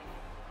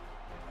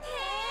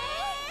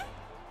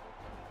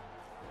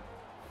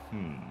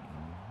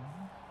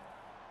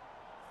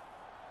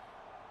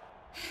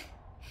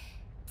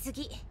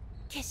次、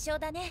決勝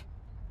だね。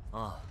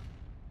ああ。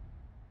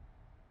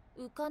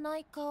浮かな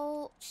い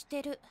顔し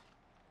てる。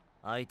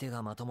相手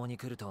がまともに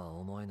来るとは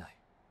思えない。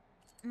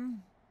う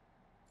ん。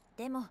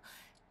でも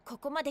こ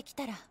こまで来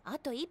たらあ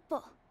と一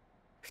歩。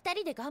二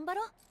人で頑張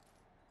ろう。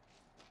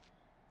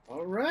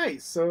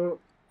Alright, so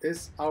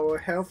is our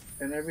health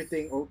and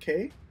everything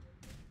okay?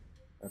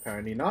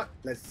 Apparently not.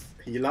 Let's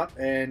heal up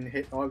and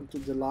head on to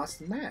the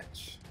last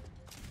match.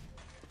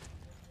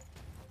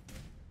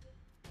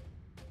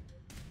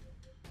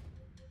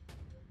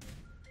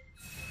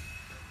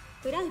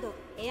 Cloud,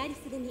 エアリ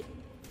ス組。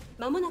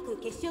まもなく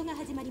決勝が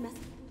始まります。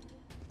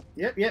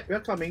Yep,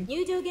 we're coming.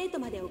 入場ゲート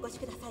までお越し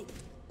ください。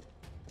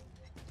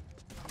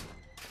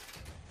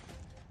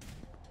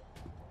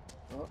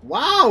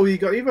Wow, we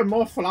got even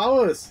more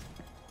flowers.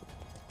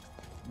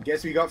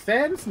 Guess we got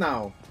fans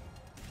now.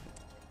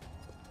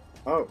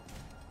 Oh.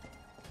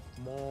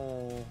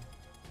 も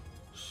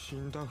う死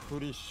んだふ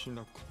りし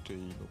なくていい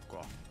の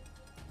か。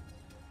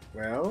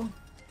Well,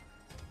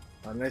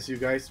 unless you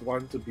guys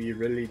want to be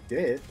really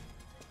dead.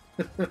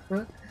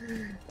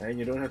 And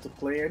you don't have to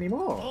play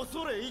anymore.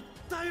 恐れ入っ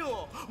た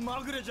よ。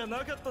まぐれじゃ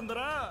なかったんだ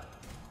な。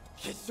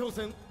決勝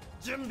戦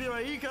準備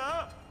はいい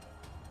か。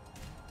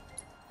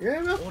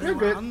Yeah, we're 俺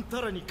good. はあん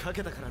たらにか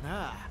けたから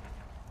な。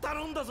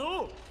頼んだ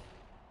ぞ。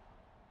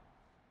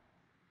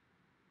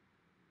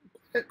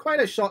Quite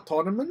a short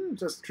tournament,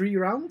 just 3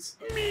 rounds.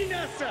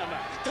 皆様、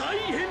大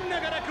変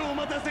長らくお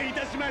待たせい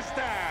たしまし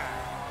た。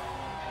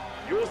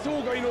予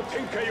想外の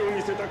展開を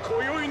見せた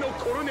今宵の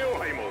コルネオ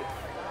杯も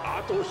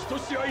あと一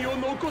試合を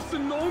残す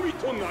のみ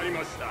となり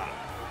ました。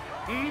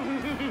名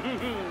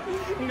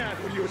残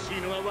惜し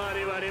いのは我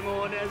々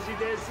も同じ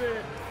です。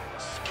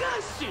しか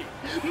し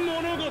物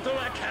事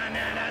は必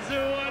ず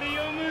終わり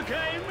を迎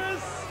えま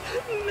す。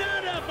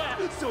なら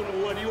ばその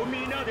終わりを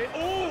皆で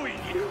大い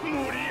に盛り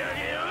上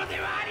げようで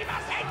はあり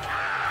ませんか。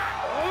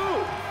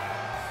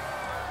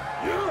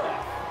いや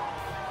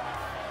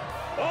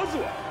まず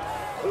は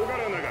小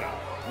柄ながら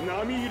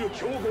並みいる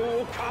強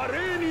豪を華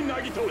麗に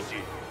なぎ倒し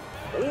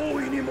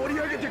大いに盛り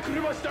上げてく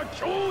れました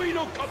驚異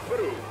のカップ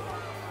ル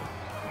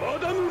マ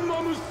ダム・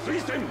マム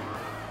推薦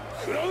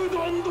クラウ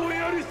ド&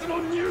エアリスの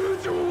入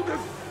場で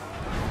す。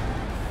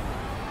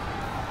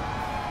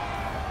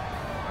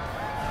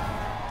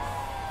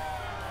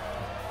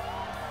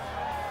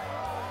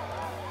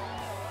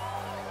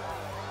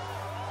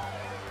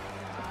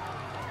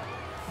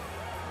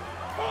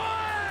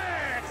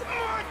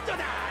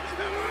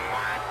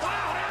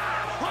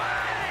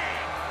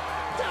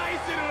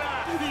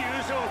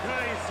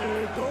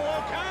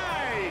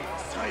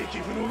再起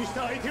不能にし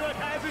た相手は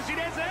数知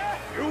れず。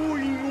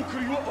病院送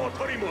りは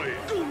当たり前。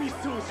ゴミ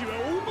掃除は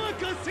お任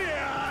せ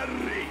あれ。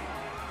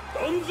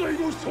断罪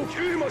の処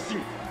刑マシン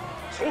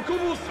チョコ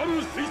ボサム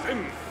推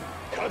薦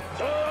カッ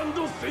ター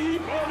&スイー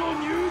パーの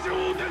入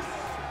場です。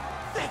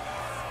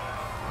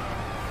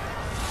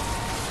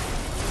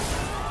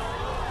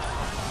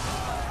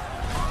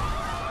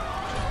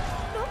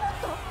ロボッ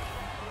ト？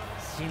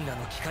神羅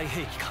の機械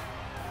兵器か。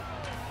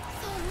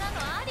そんなの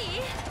あり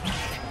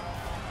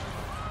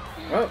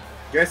？Oh,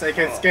 guess I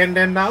can scan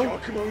them now.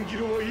 100万ギ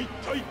ロは一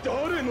体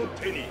誰の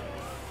手に？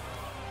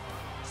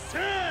さ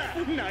あ、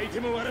泣いて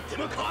も笑って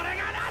もこれ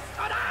がラス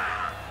トだ。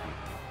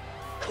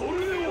コル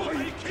ネオ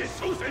杯決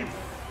勝戦。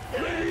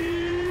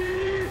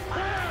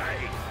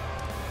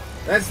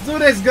Let's do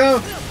this,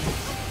 go.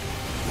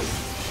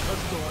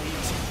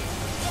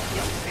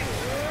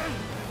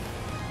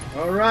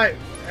 All right,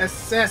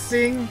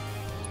 assessing,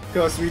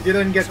 because we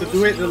didn't get to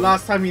do it the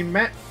last time we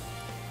met.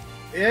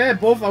 Yeah,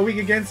 both are weak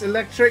against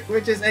electric,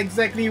 which is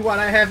exactly what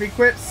I have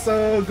equipped,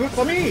 so good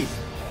for me.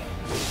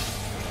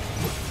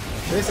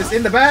 This is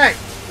in the bag.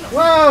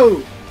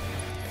 Whoa!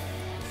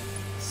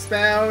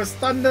 Spells,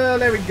 thunder,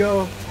 there we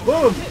go.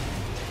 Boom!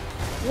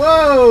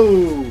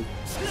 Whoa!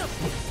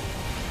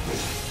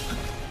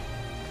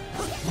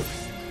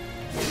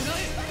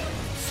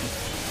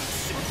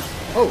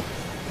 Oh,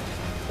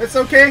 it's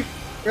okay.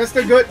 We're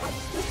still good.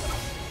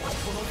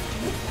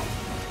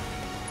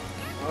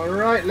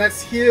 Alright,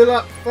 let's heal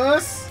up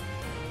first.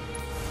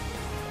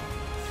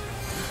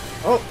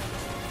 Oh,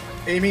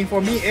 aiming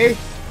for me, eh?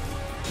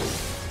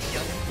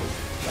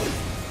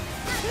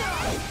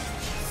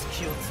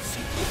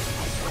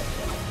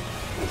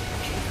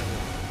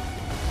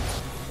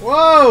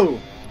 Whoa!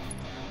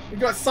 We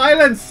got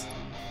silence!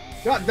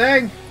 God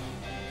dang!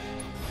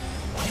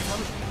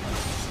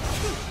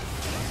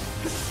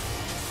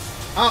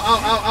 Ow, ow,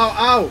 ow, ow,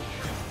 ow!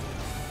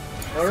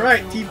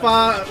 Alright,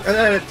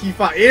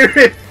 Tifa,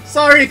 Erin!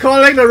 Sorry,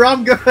 calling the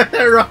wrong girl at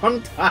the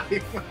wrong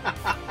time!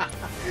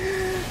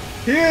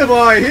 Heal,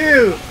 boy,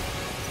 heal!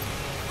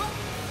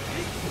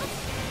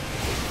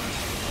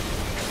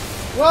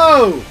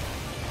 Whoa!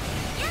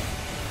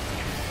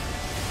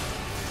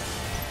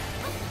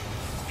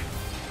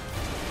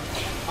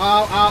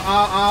 Ow, ow,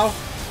 ow, ow!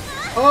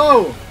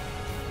 Oh!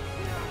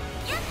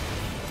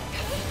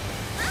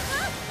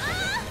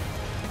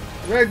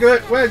 We're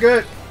good, we're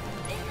good!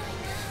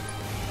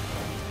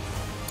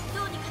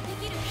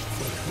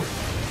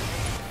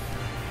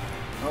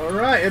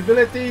 Alright,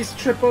 abilities,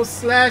 triple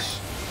slash.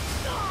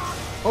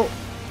 Oh!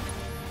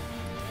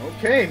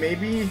 Okay,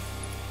 maybe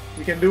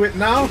we can do it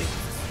now.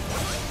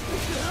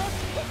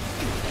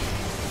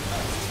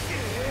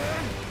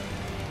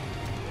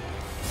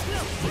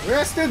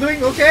 We're still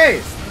doing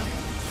okay!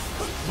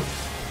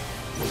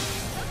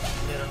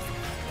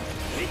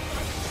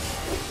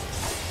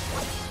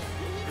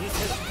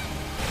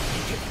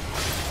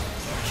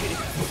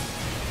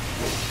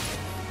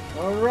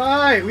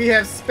 Alright, we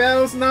have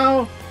spells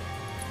now.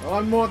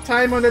 One more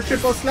time on the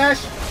triple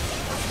slash.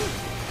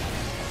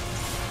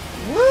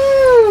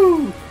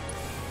 Woo!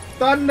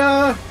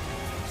 Thunder!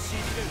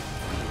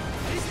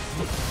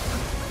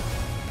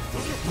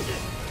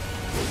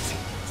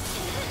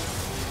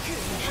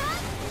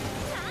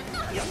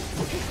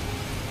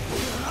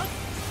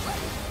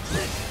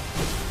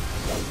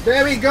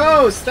 There we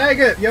go!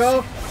 Staggered,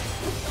 yo!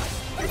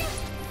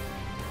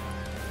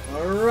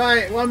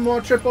 Alright, one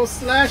more triple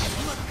slash.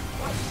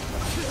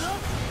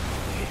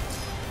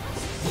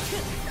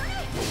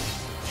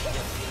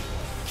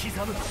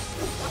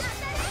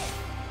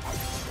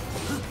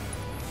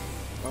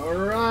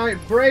 Alright,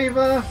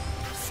 braver.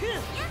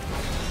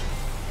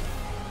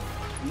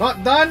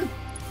 Not done?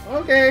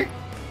 Okay.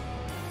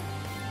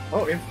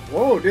 Oh,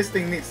 whoa, this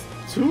thing needs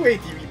 2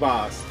 ATB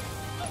bars.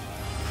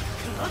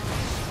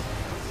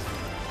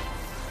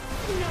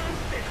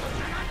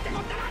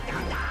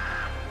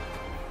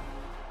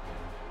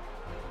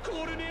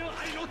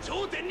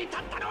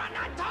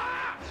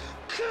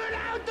 ク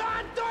ラウド&エ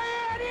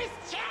アリ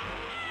スチー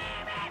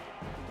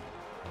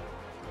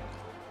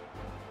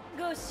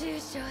ム。ご愁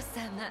傷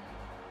様。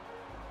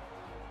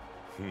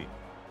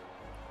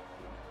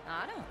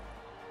あら、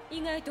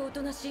意外とお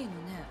となしいのね。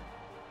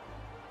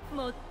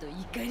もっと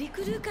怒り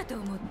狂うかと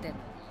思ったのに。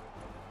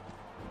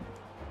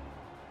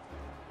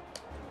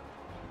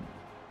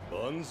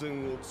万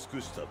全を尽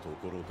くしたと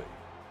ころで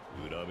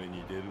裏目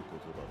に出るこ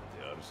とだっ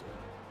てあるさ。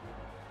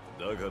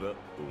だから面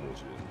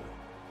白いんだ。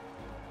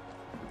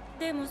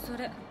でもそ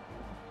れ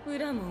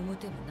裏も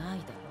表もない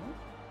だろ。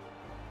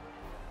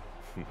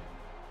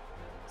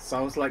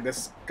Sounds like the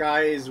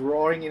sky is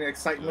roaring in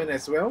excitement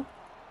as well.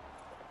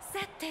 さ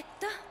て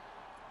と、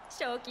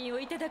賞金を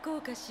いただこ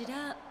うかし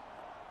ら。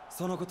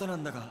そのことな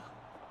んだが、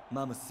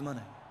マムすま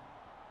ない。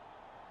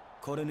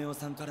コルネオ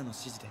さんからの指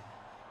示で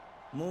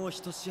もう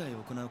一試合行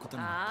うこと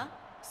になっ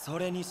た。そ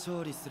れに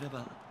勝利すれ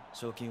ば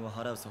賞金を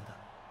払うそうだ。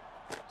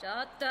ちょ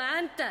っと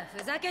あんた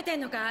ふざけて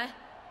んのかい？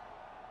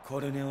コ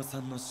ルネオさ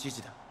んの指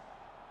示だ。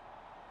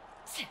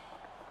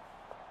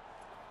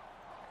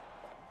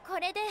こ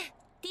れで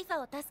ティフ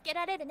ァを助け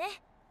られるね。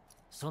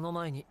その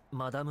前に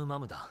マダムマ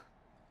ムだ。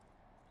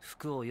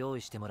服を用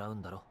意してもらう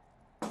んだろ。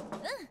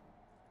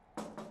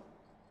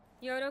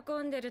喜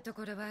んでると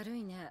ころ悪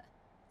いね。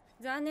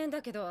残念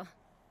だけど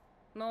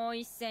もう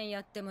一戦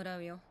やってもら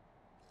うよ。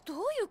どう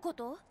いうこ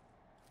と？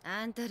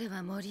あんたら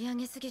は盛り上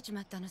げすぎち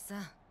まったのさ。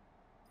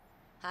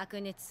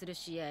白熱する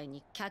試合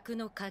に客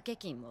の掛け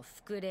金も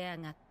膨れ上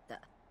がっ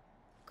た。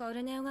コ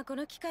ルネオがこ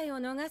の機会を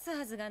逃す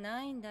はずが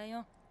ないんだ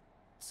よ。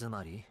つ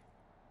まり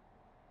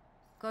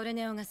コル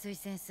ネオが推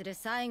薦する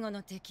最後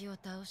の敵を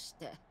倒し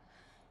て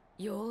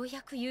よう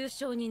やく優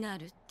勝にな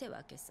るって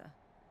わけさ。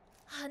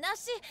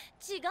話違う。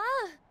それは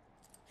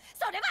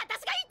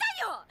私が言いたい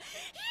よ。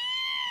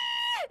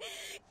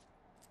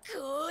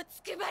こう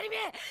つくばりめ、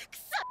く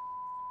そ。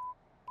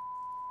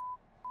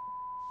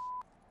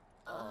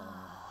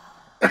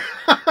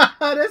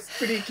That's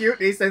pretty cute.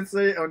 They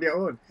censor it on their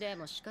own. で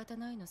も仕方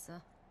ないのさ。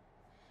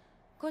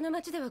この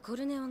町ではコ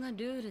ルネオがル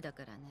ールだ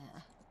からね。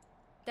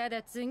た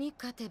だ次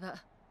勝てば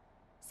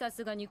さ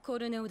すがにコ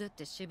ルネオだっ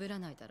て渋ら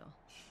ないだろう。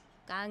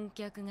観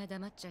客が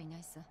黙っちゃいな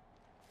いさ。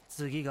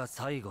次が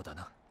最後だ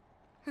な。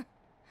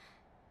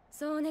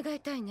そう願い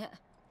たいね。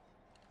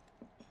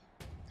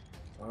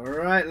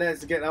Alright,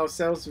 let's get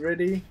ourselves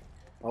ready.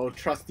 Our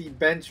trusty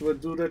bench will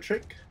do the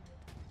trick.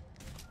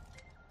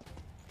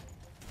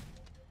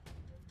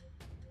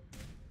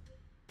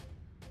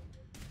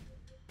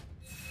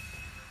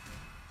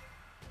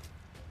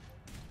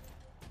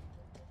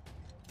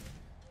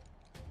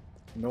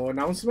 No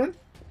announcement?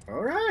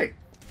 Alright.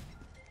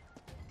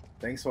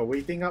 Thanks for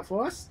waiting up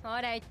for us. ほ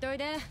ら言っとい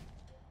で。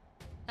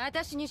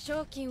私に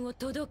賞金を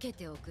届け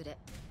ておくれ。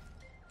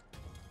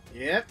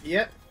Yep,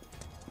 yep.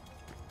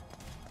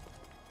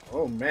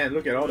 Oh man,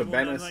 look at all the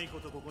banners.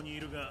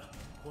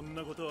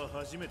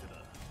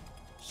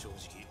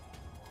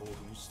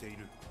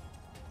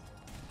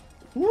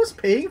 Who's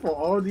paying for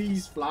all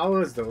these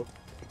flowers though?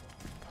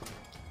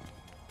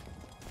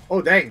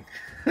 Oh dang.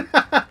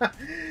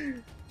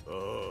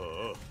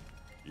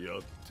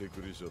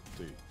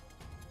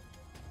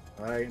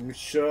 I'm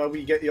sure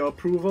we get your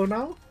approval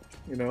now,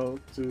 you know,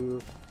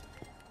 to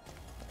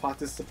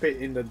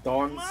participate in the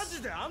Dawn's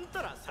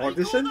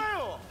audition.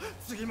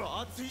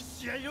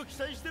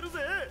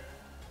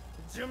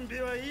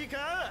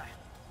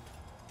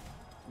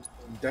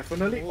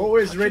 Definitely,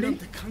 always ready.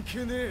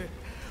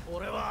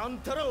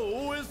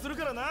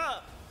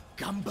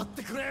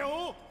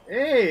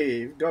 Hey,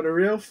 you've got a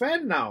real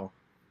fan now.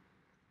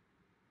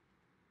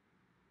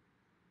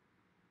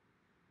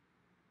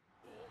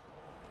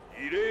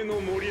 異例の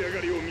盛り上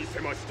がりを見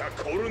せました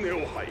コルネ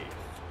オ杯。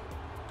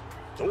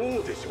どう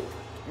でしょう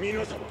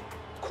皆様、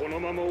この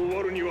まま終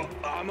わるには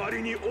あま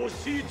りに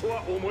惜しいと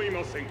は思い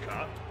ません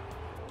か？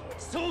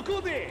そ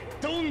こで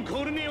ドン・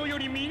コルネオよ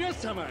り皆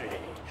様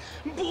へ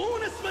ボ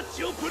ーナスマッ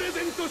チをプレ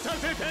ゼントさ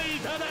せてい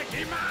ただ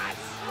きます。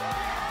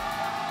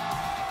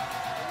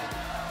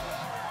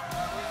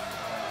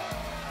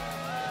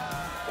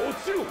も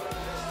ちろん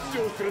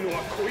出場するの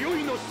は今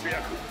宵の主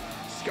役、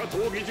地下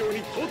闘技場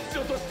に突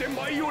如として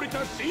舞い降り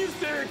た新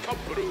生カッ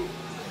プル、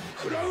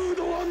クラウ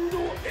ド&エ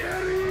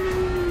リ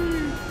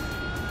ー。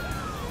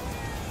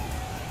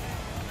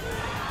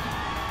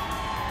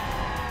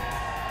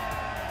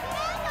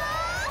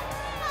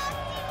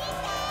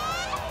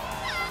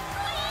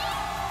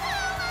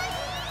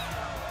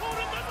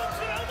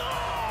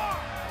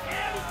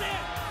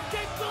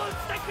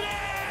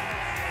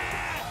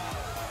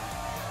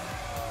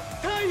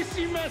対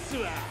します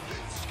は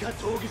地下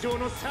闘技場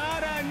のさ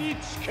らに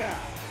地下、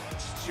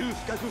地中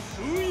深く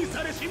封印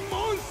されし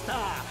モンスター、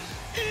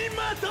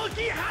今解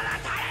き放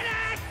たれ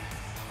る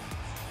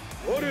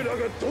我らが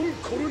ドン・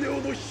コルネ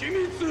オの秘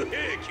密兵器、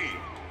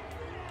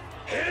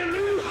ヘ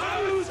ル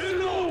ハウス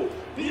の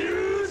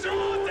入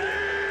場で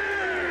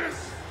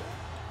す。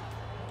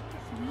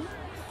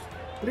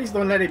 Please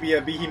don't let it be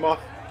a behemoth.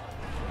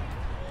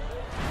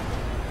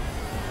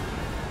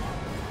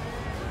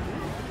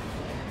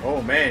 Oh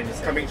man,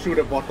 it's coming through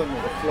the bottom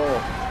of the floor.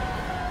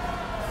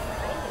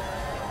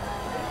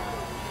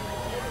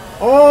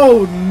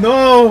 Oh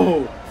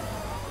no!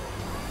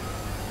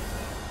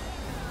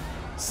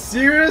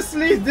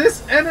 Seriously,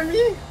 this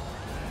enemy?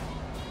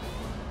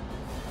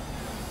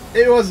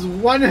 It was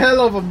one hell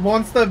of a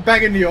monster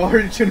back in the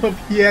original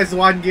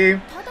PS1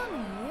 game.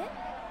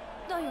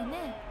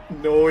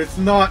 No, it's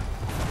not.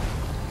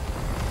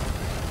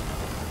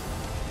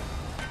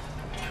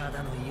 た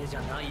だの家じ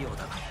ゃないよう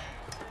だ。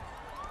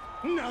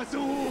謎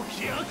多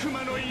き悪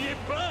魔の家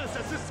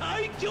VS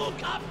最強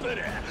カップ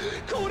ル、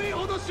これ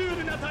ほどシュー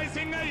ルな対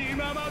戦が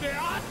今まで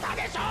あった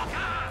でしょう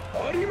か。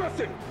ありま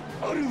せん。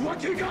あるわ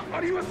けがあ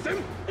りません。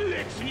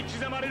歴史に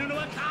刻まれるの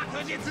は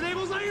確実で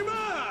ござい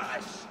ま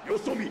す。よ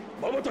そ見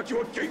瞬き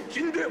は現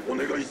金でお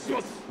願いし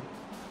ます。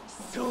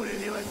それ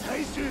では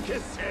最終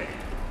決戦、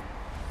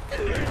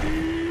レディ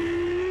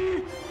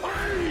ーファ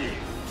イ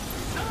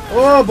ト。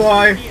 Oh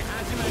boy.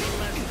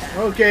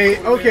 Okay,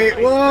 okay,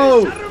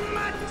 whoa.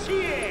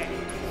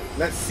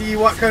 Let's see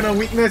what kind of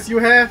weakness you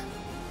have.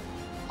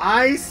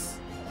 Ice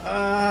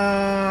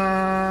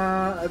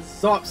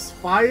absorbs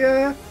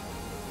fire.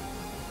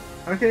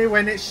 Okay,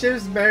 when it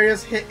shifts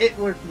barriers, hit it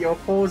with the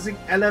opposing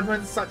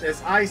elements such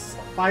as ice,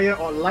 fire,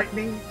 or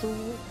lightning to...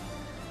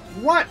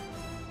 What?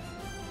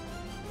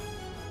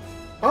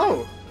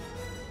 Oh.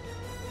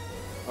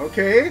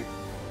 Okay.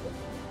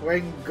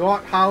 When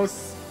God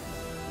House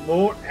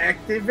mode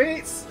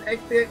activates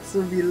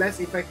will be less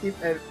effective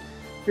at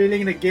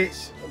filling the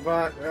gauge,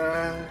 but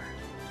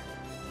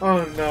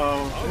oh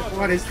no.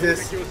 What is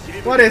this?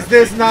 What is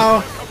this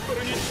now?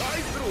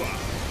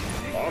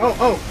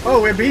 Oh,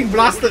 we're being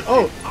blasted.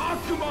 Oh.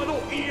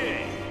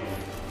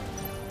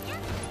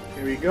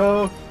 Here we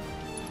go.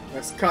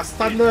 Let's cast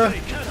thunder.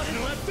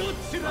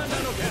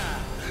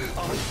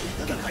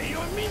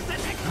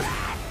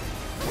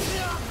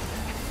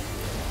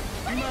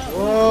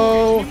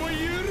 Whoa.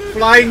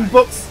 Flying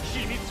books.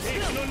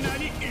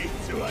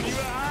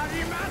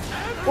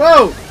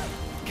 Whoa.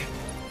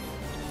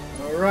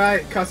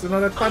 Alright, cast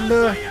another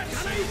thunder.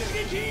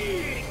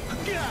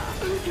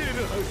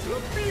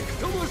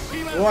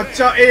 Watch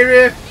out,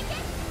 Arif!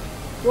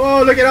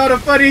 Whoa, look at all the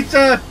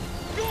furniture!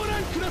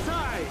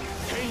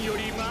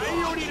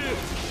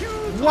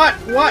 What?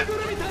 What?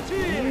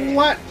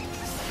 What?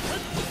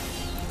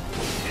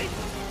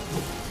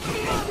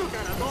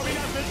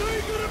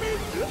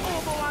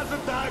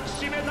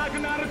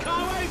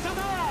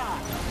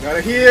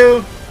 Gotta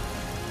heal!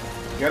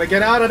 Gotta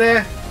get out of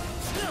there!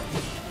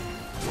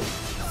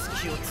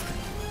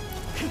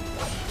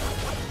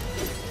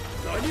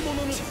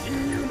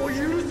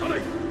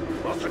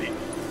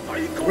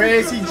 Where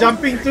is he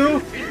jumping to?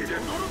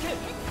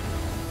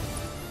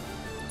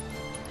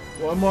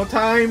 One more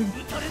time.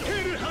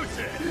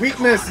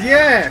 Weakness,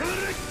 yeah!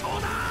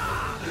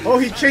 Oh,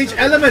 he changed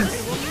elements!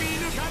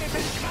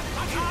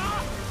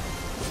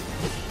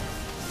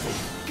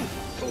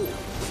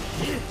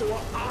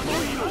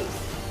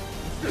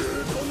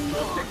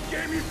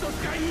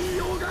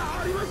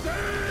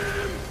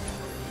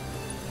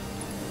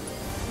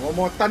 One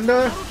more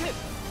thunder.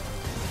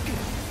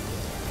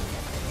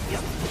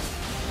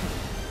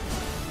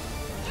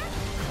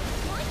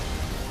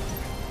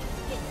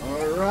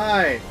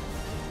 Alright.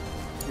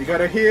 We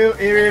gotta heal,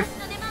 Arif.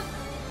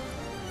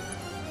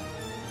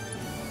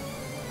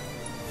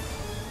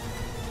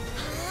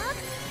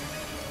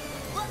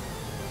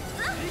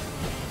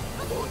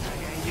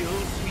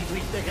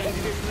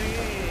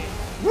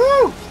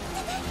 Woo!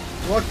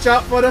 Watch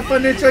out for the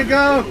furniture,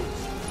 go!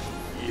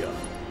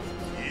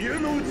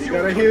 You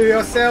gotta heal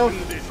yourself.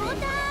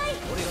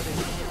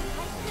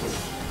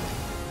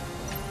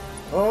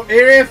 Oh,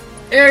 Arif!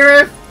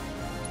 Arif!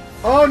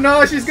 Oh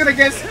no, she's gonna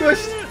get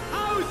squished!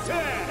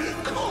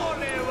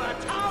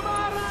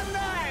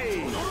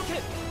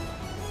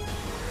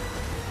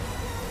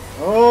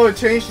 Oh,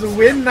 change the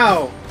wind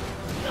now!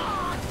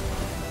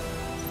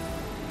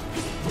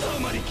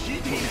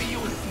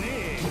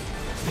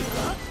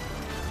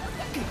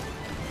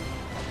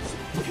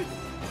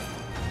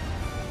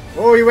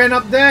 Oh, he went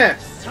up there!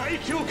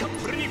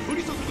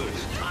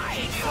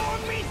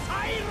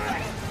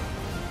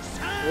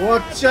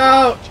 Watch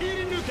out!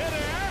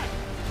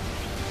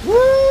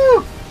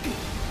 Woo!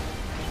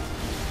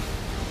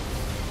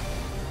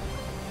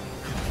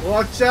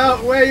 Watch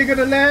out! Where are you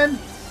gonna land?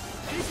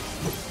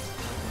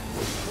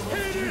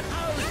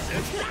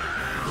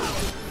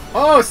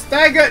 Oh,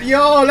 staggered!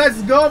 Yo,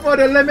 let's go for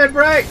the limit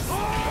break!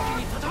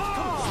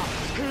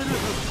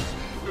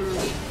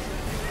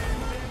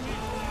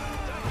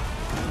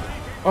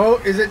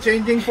 Oh, is it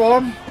changing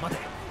form?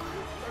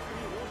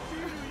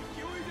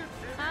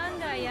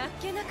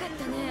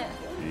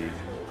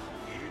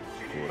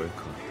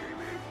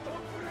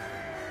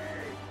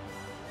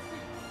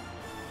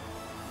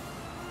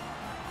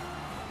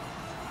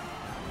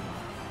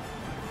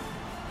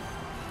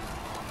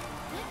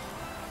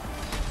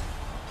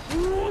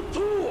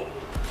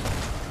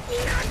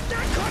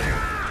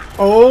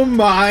 Oh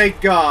my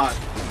god!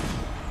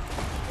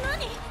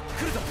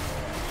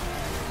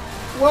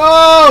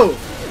 Whoa!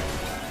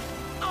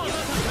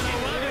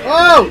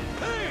 Oh!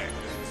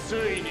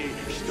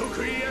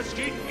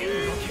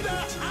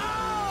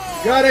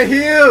 Gotta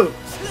heal!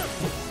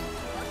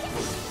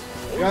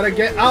 Gotta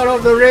get out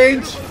of the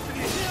range!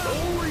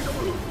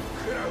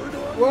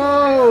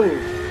 Whoa!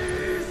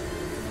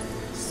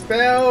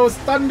 Spells,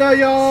 thunder,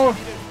 y'all!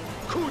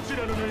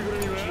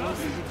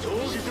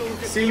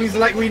 Seems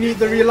like we need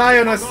to rely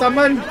on a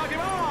summon.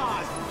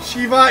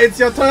 Shiva, it's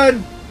your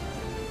turn!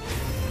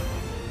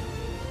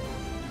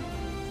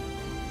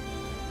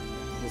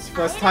 It's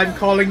first time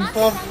calling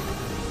for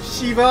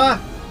Shiva.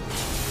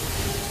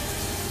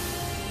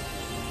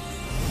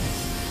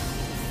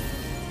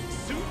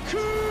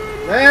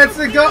 Let's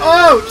go!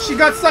 Oh! She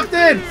got sucked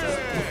in!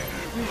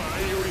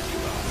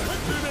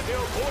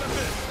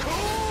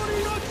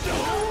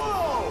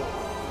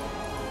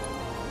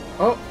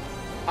 Oh!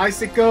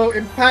 Icicle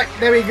impact,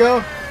 there we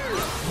go!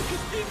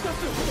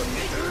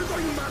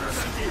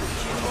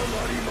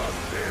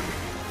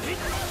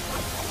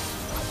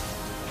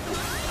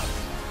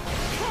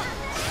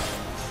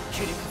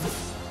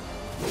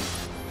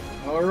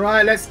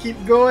 Alright, let's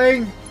keep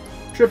going!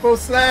 Triple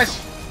slash!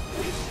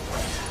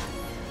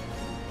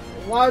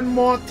 One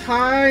more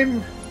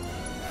time!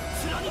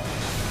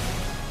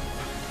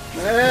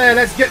 Hey,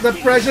 let's get the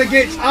pressure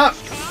gauge up!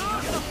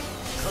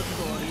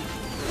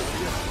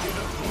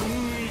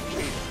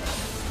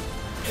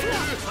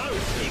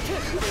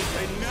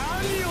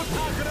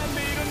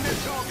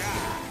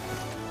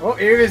 Oh,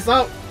 here is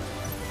out!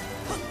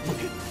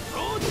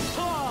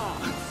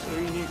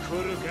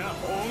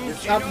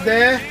 It's up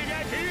there!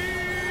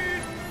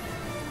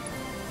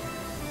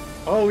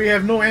 Oh, we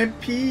have no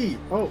MP!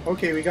 Oh,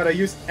 okay, we gotta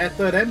use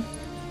Ether then.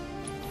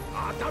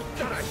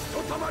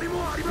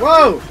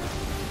 Whoa!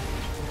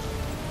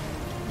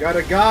 Got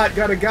a guard,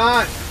 got a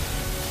guard!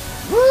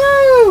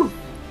 Woo!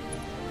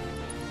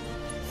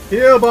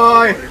 Heal,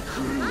 boy!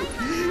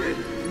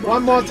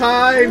 One more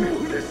time!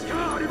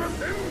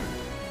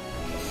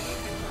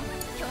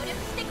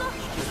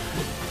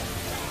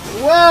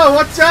 Whoa!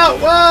 Watch out!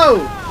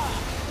 Whoa!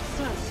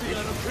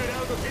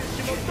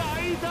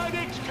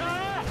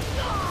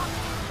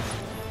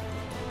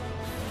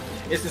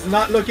 This is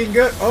not looking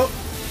good. Oh,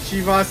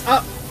 Shiva's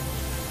up.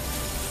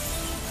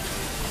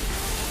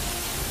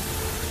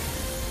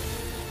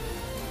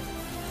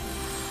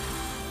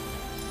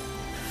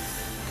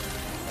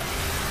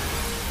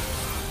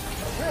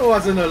 There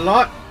wasn't a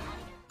lot.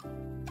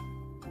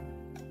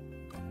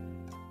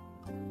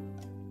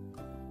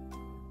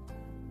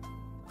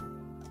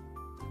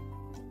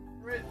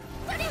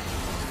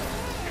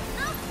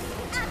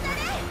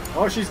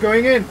 Oh, she's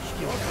going in.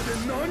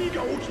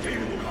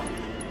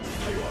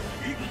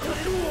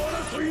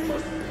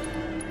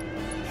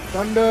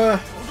 Thunder.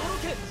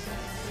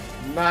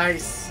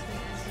 Nice.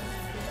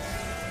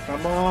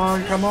 Come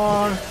on, come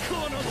on.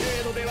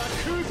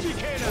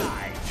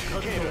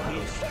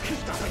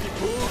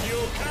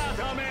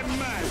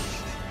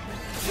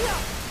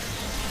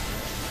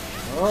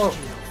 Oh.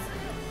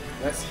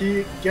 Let's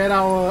get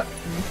our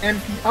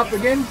MP up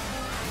again.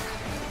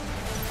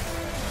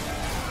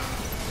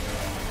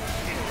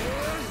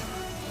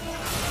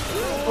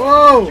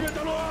 Oh!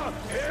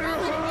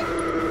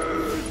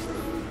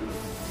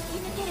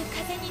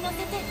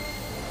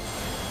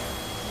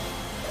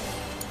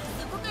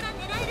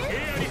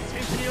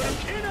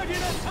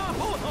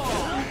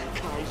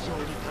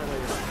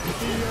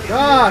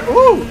 God!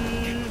 Ooh!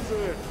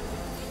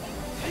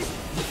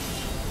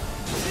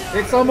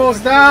 It's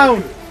almost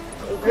down!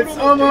 It's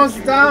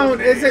almost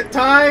down! Is it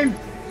time?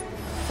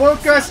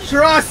 Focus,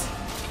 trust!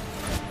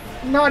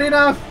 Not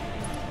enough!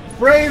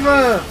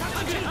 Braver!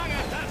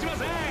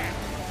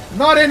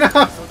 Not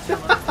enough!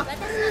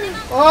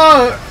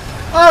 Oh!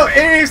 Oh!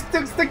 Ares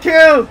took the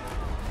kill!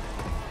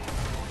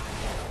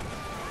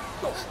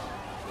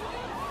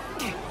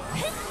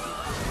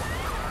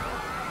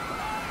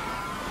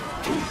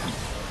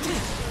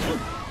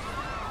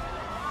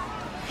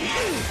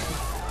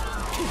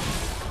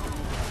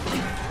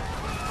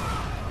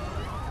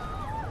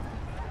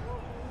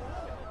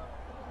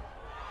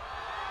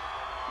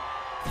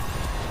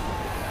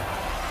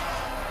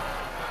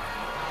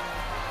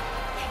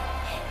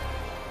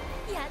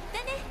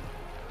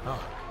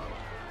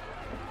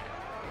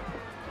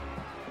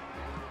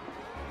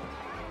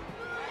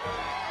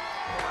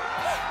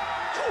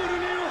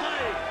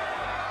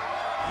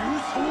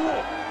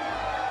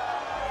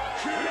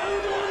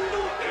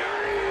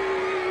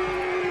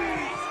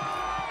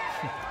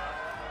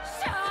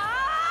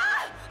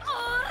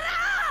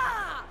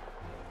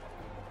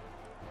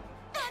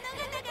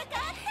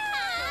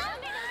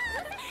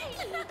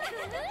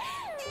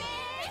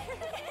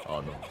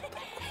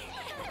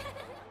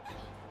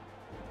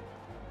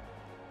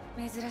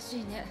珍し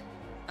いね。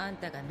あん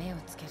たが目を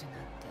つけるなんて。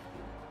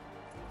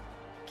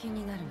気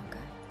になるのかい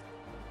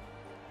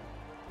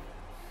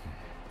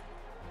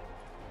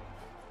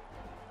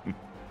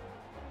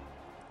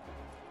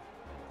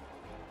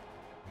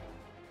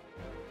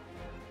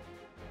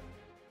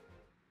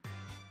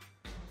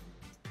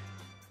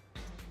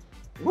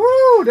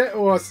？Woo! That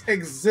was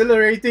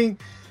exhilarating.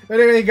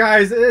 Anyway,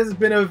 guys, it has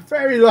been a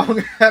very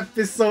long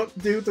episode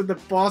due to the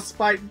boss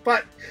fight,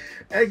 but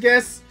I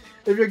guess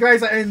If you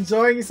guys are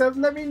enjoying yourself,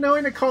 let me know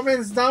in the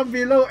comments down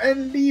below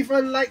and leave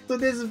a like to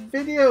this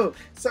video.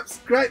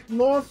 Subscribe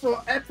more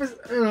for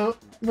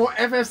more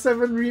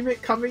FF7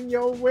 Remake coming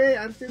your way.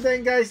 Until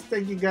then guys,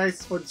 thank you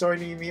guys for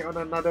joining me on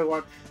another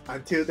one.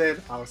 Until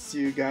then, I'll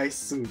see you guys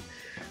soon.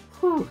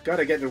 Whew,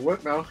 gotta get to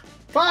work now.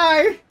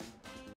 Bye!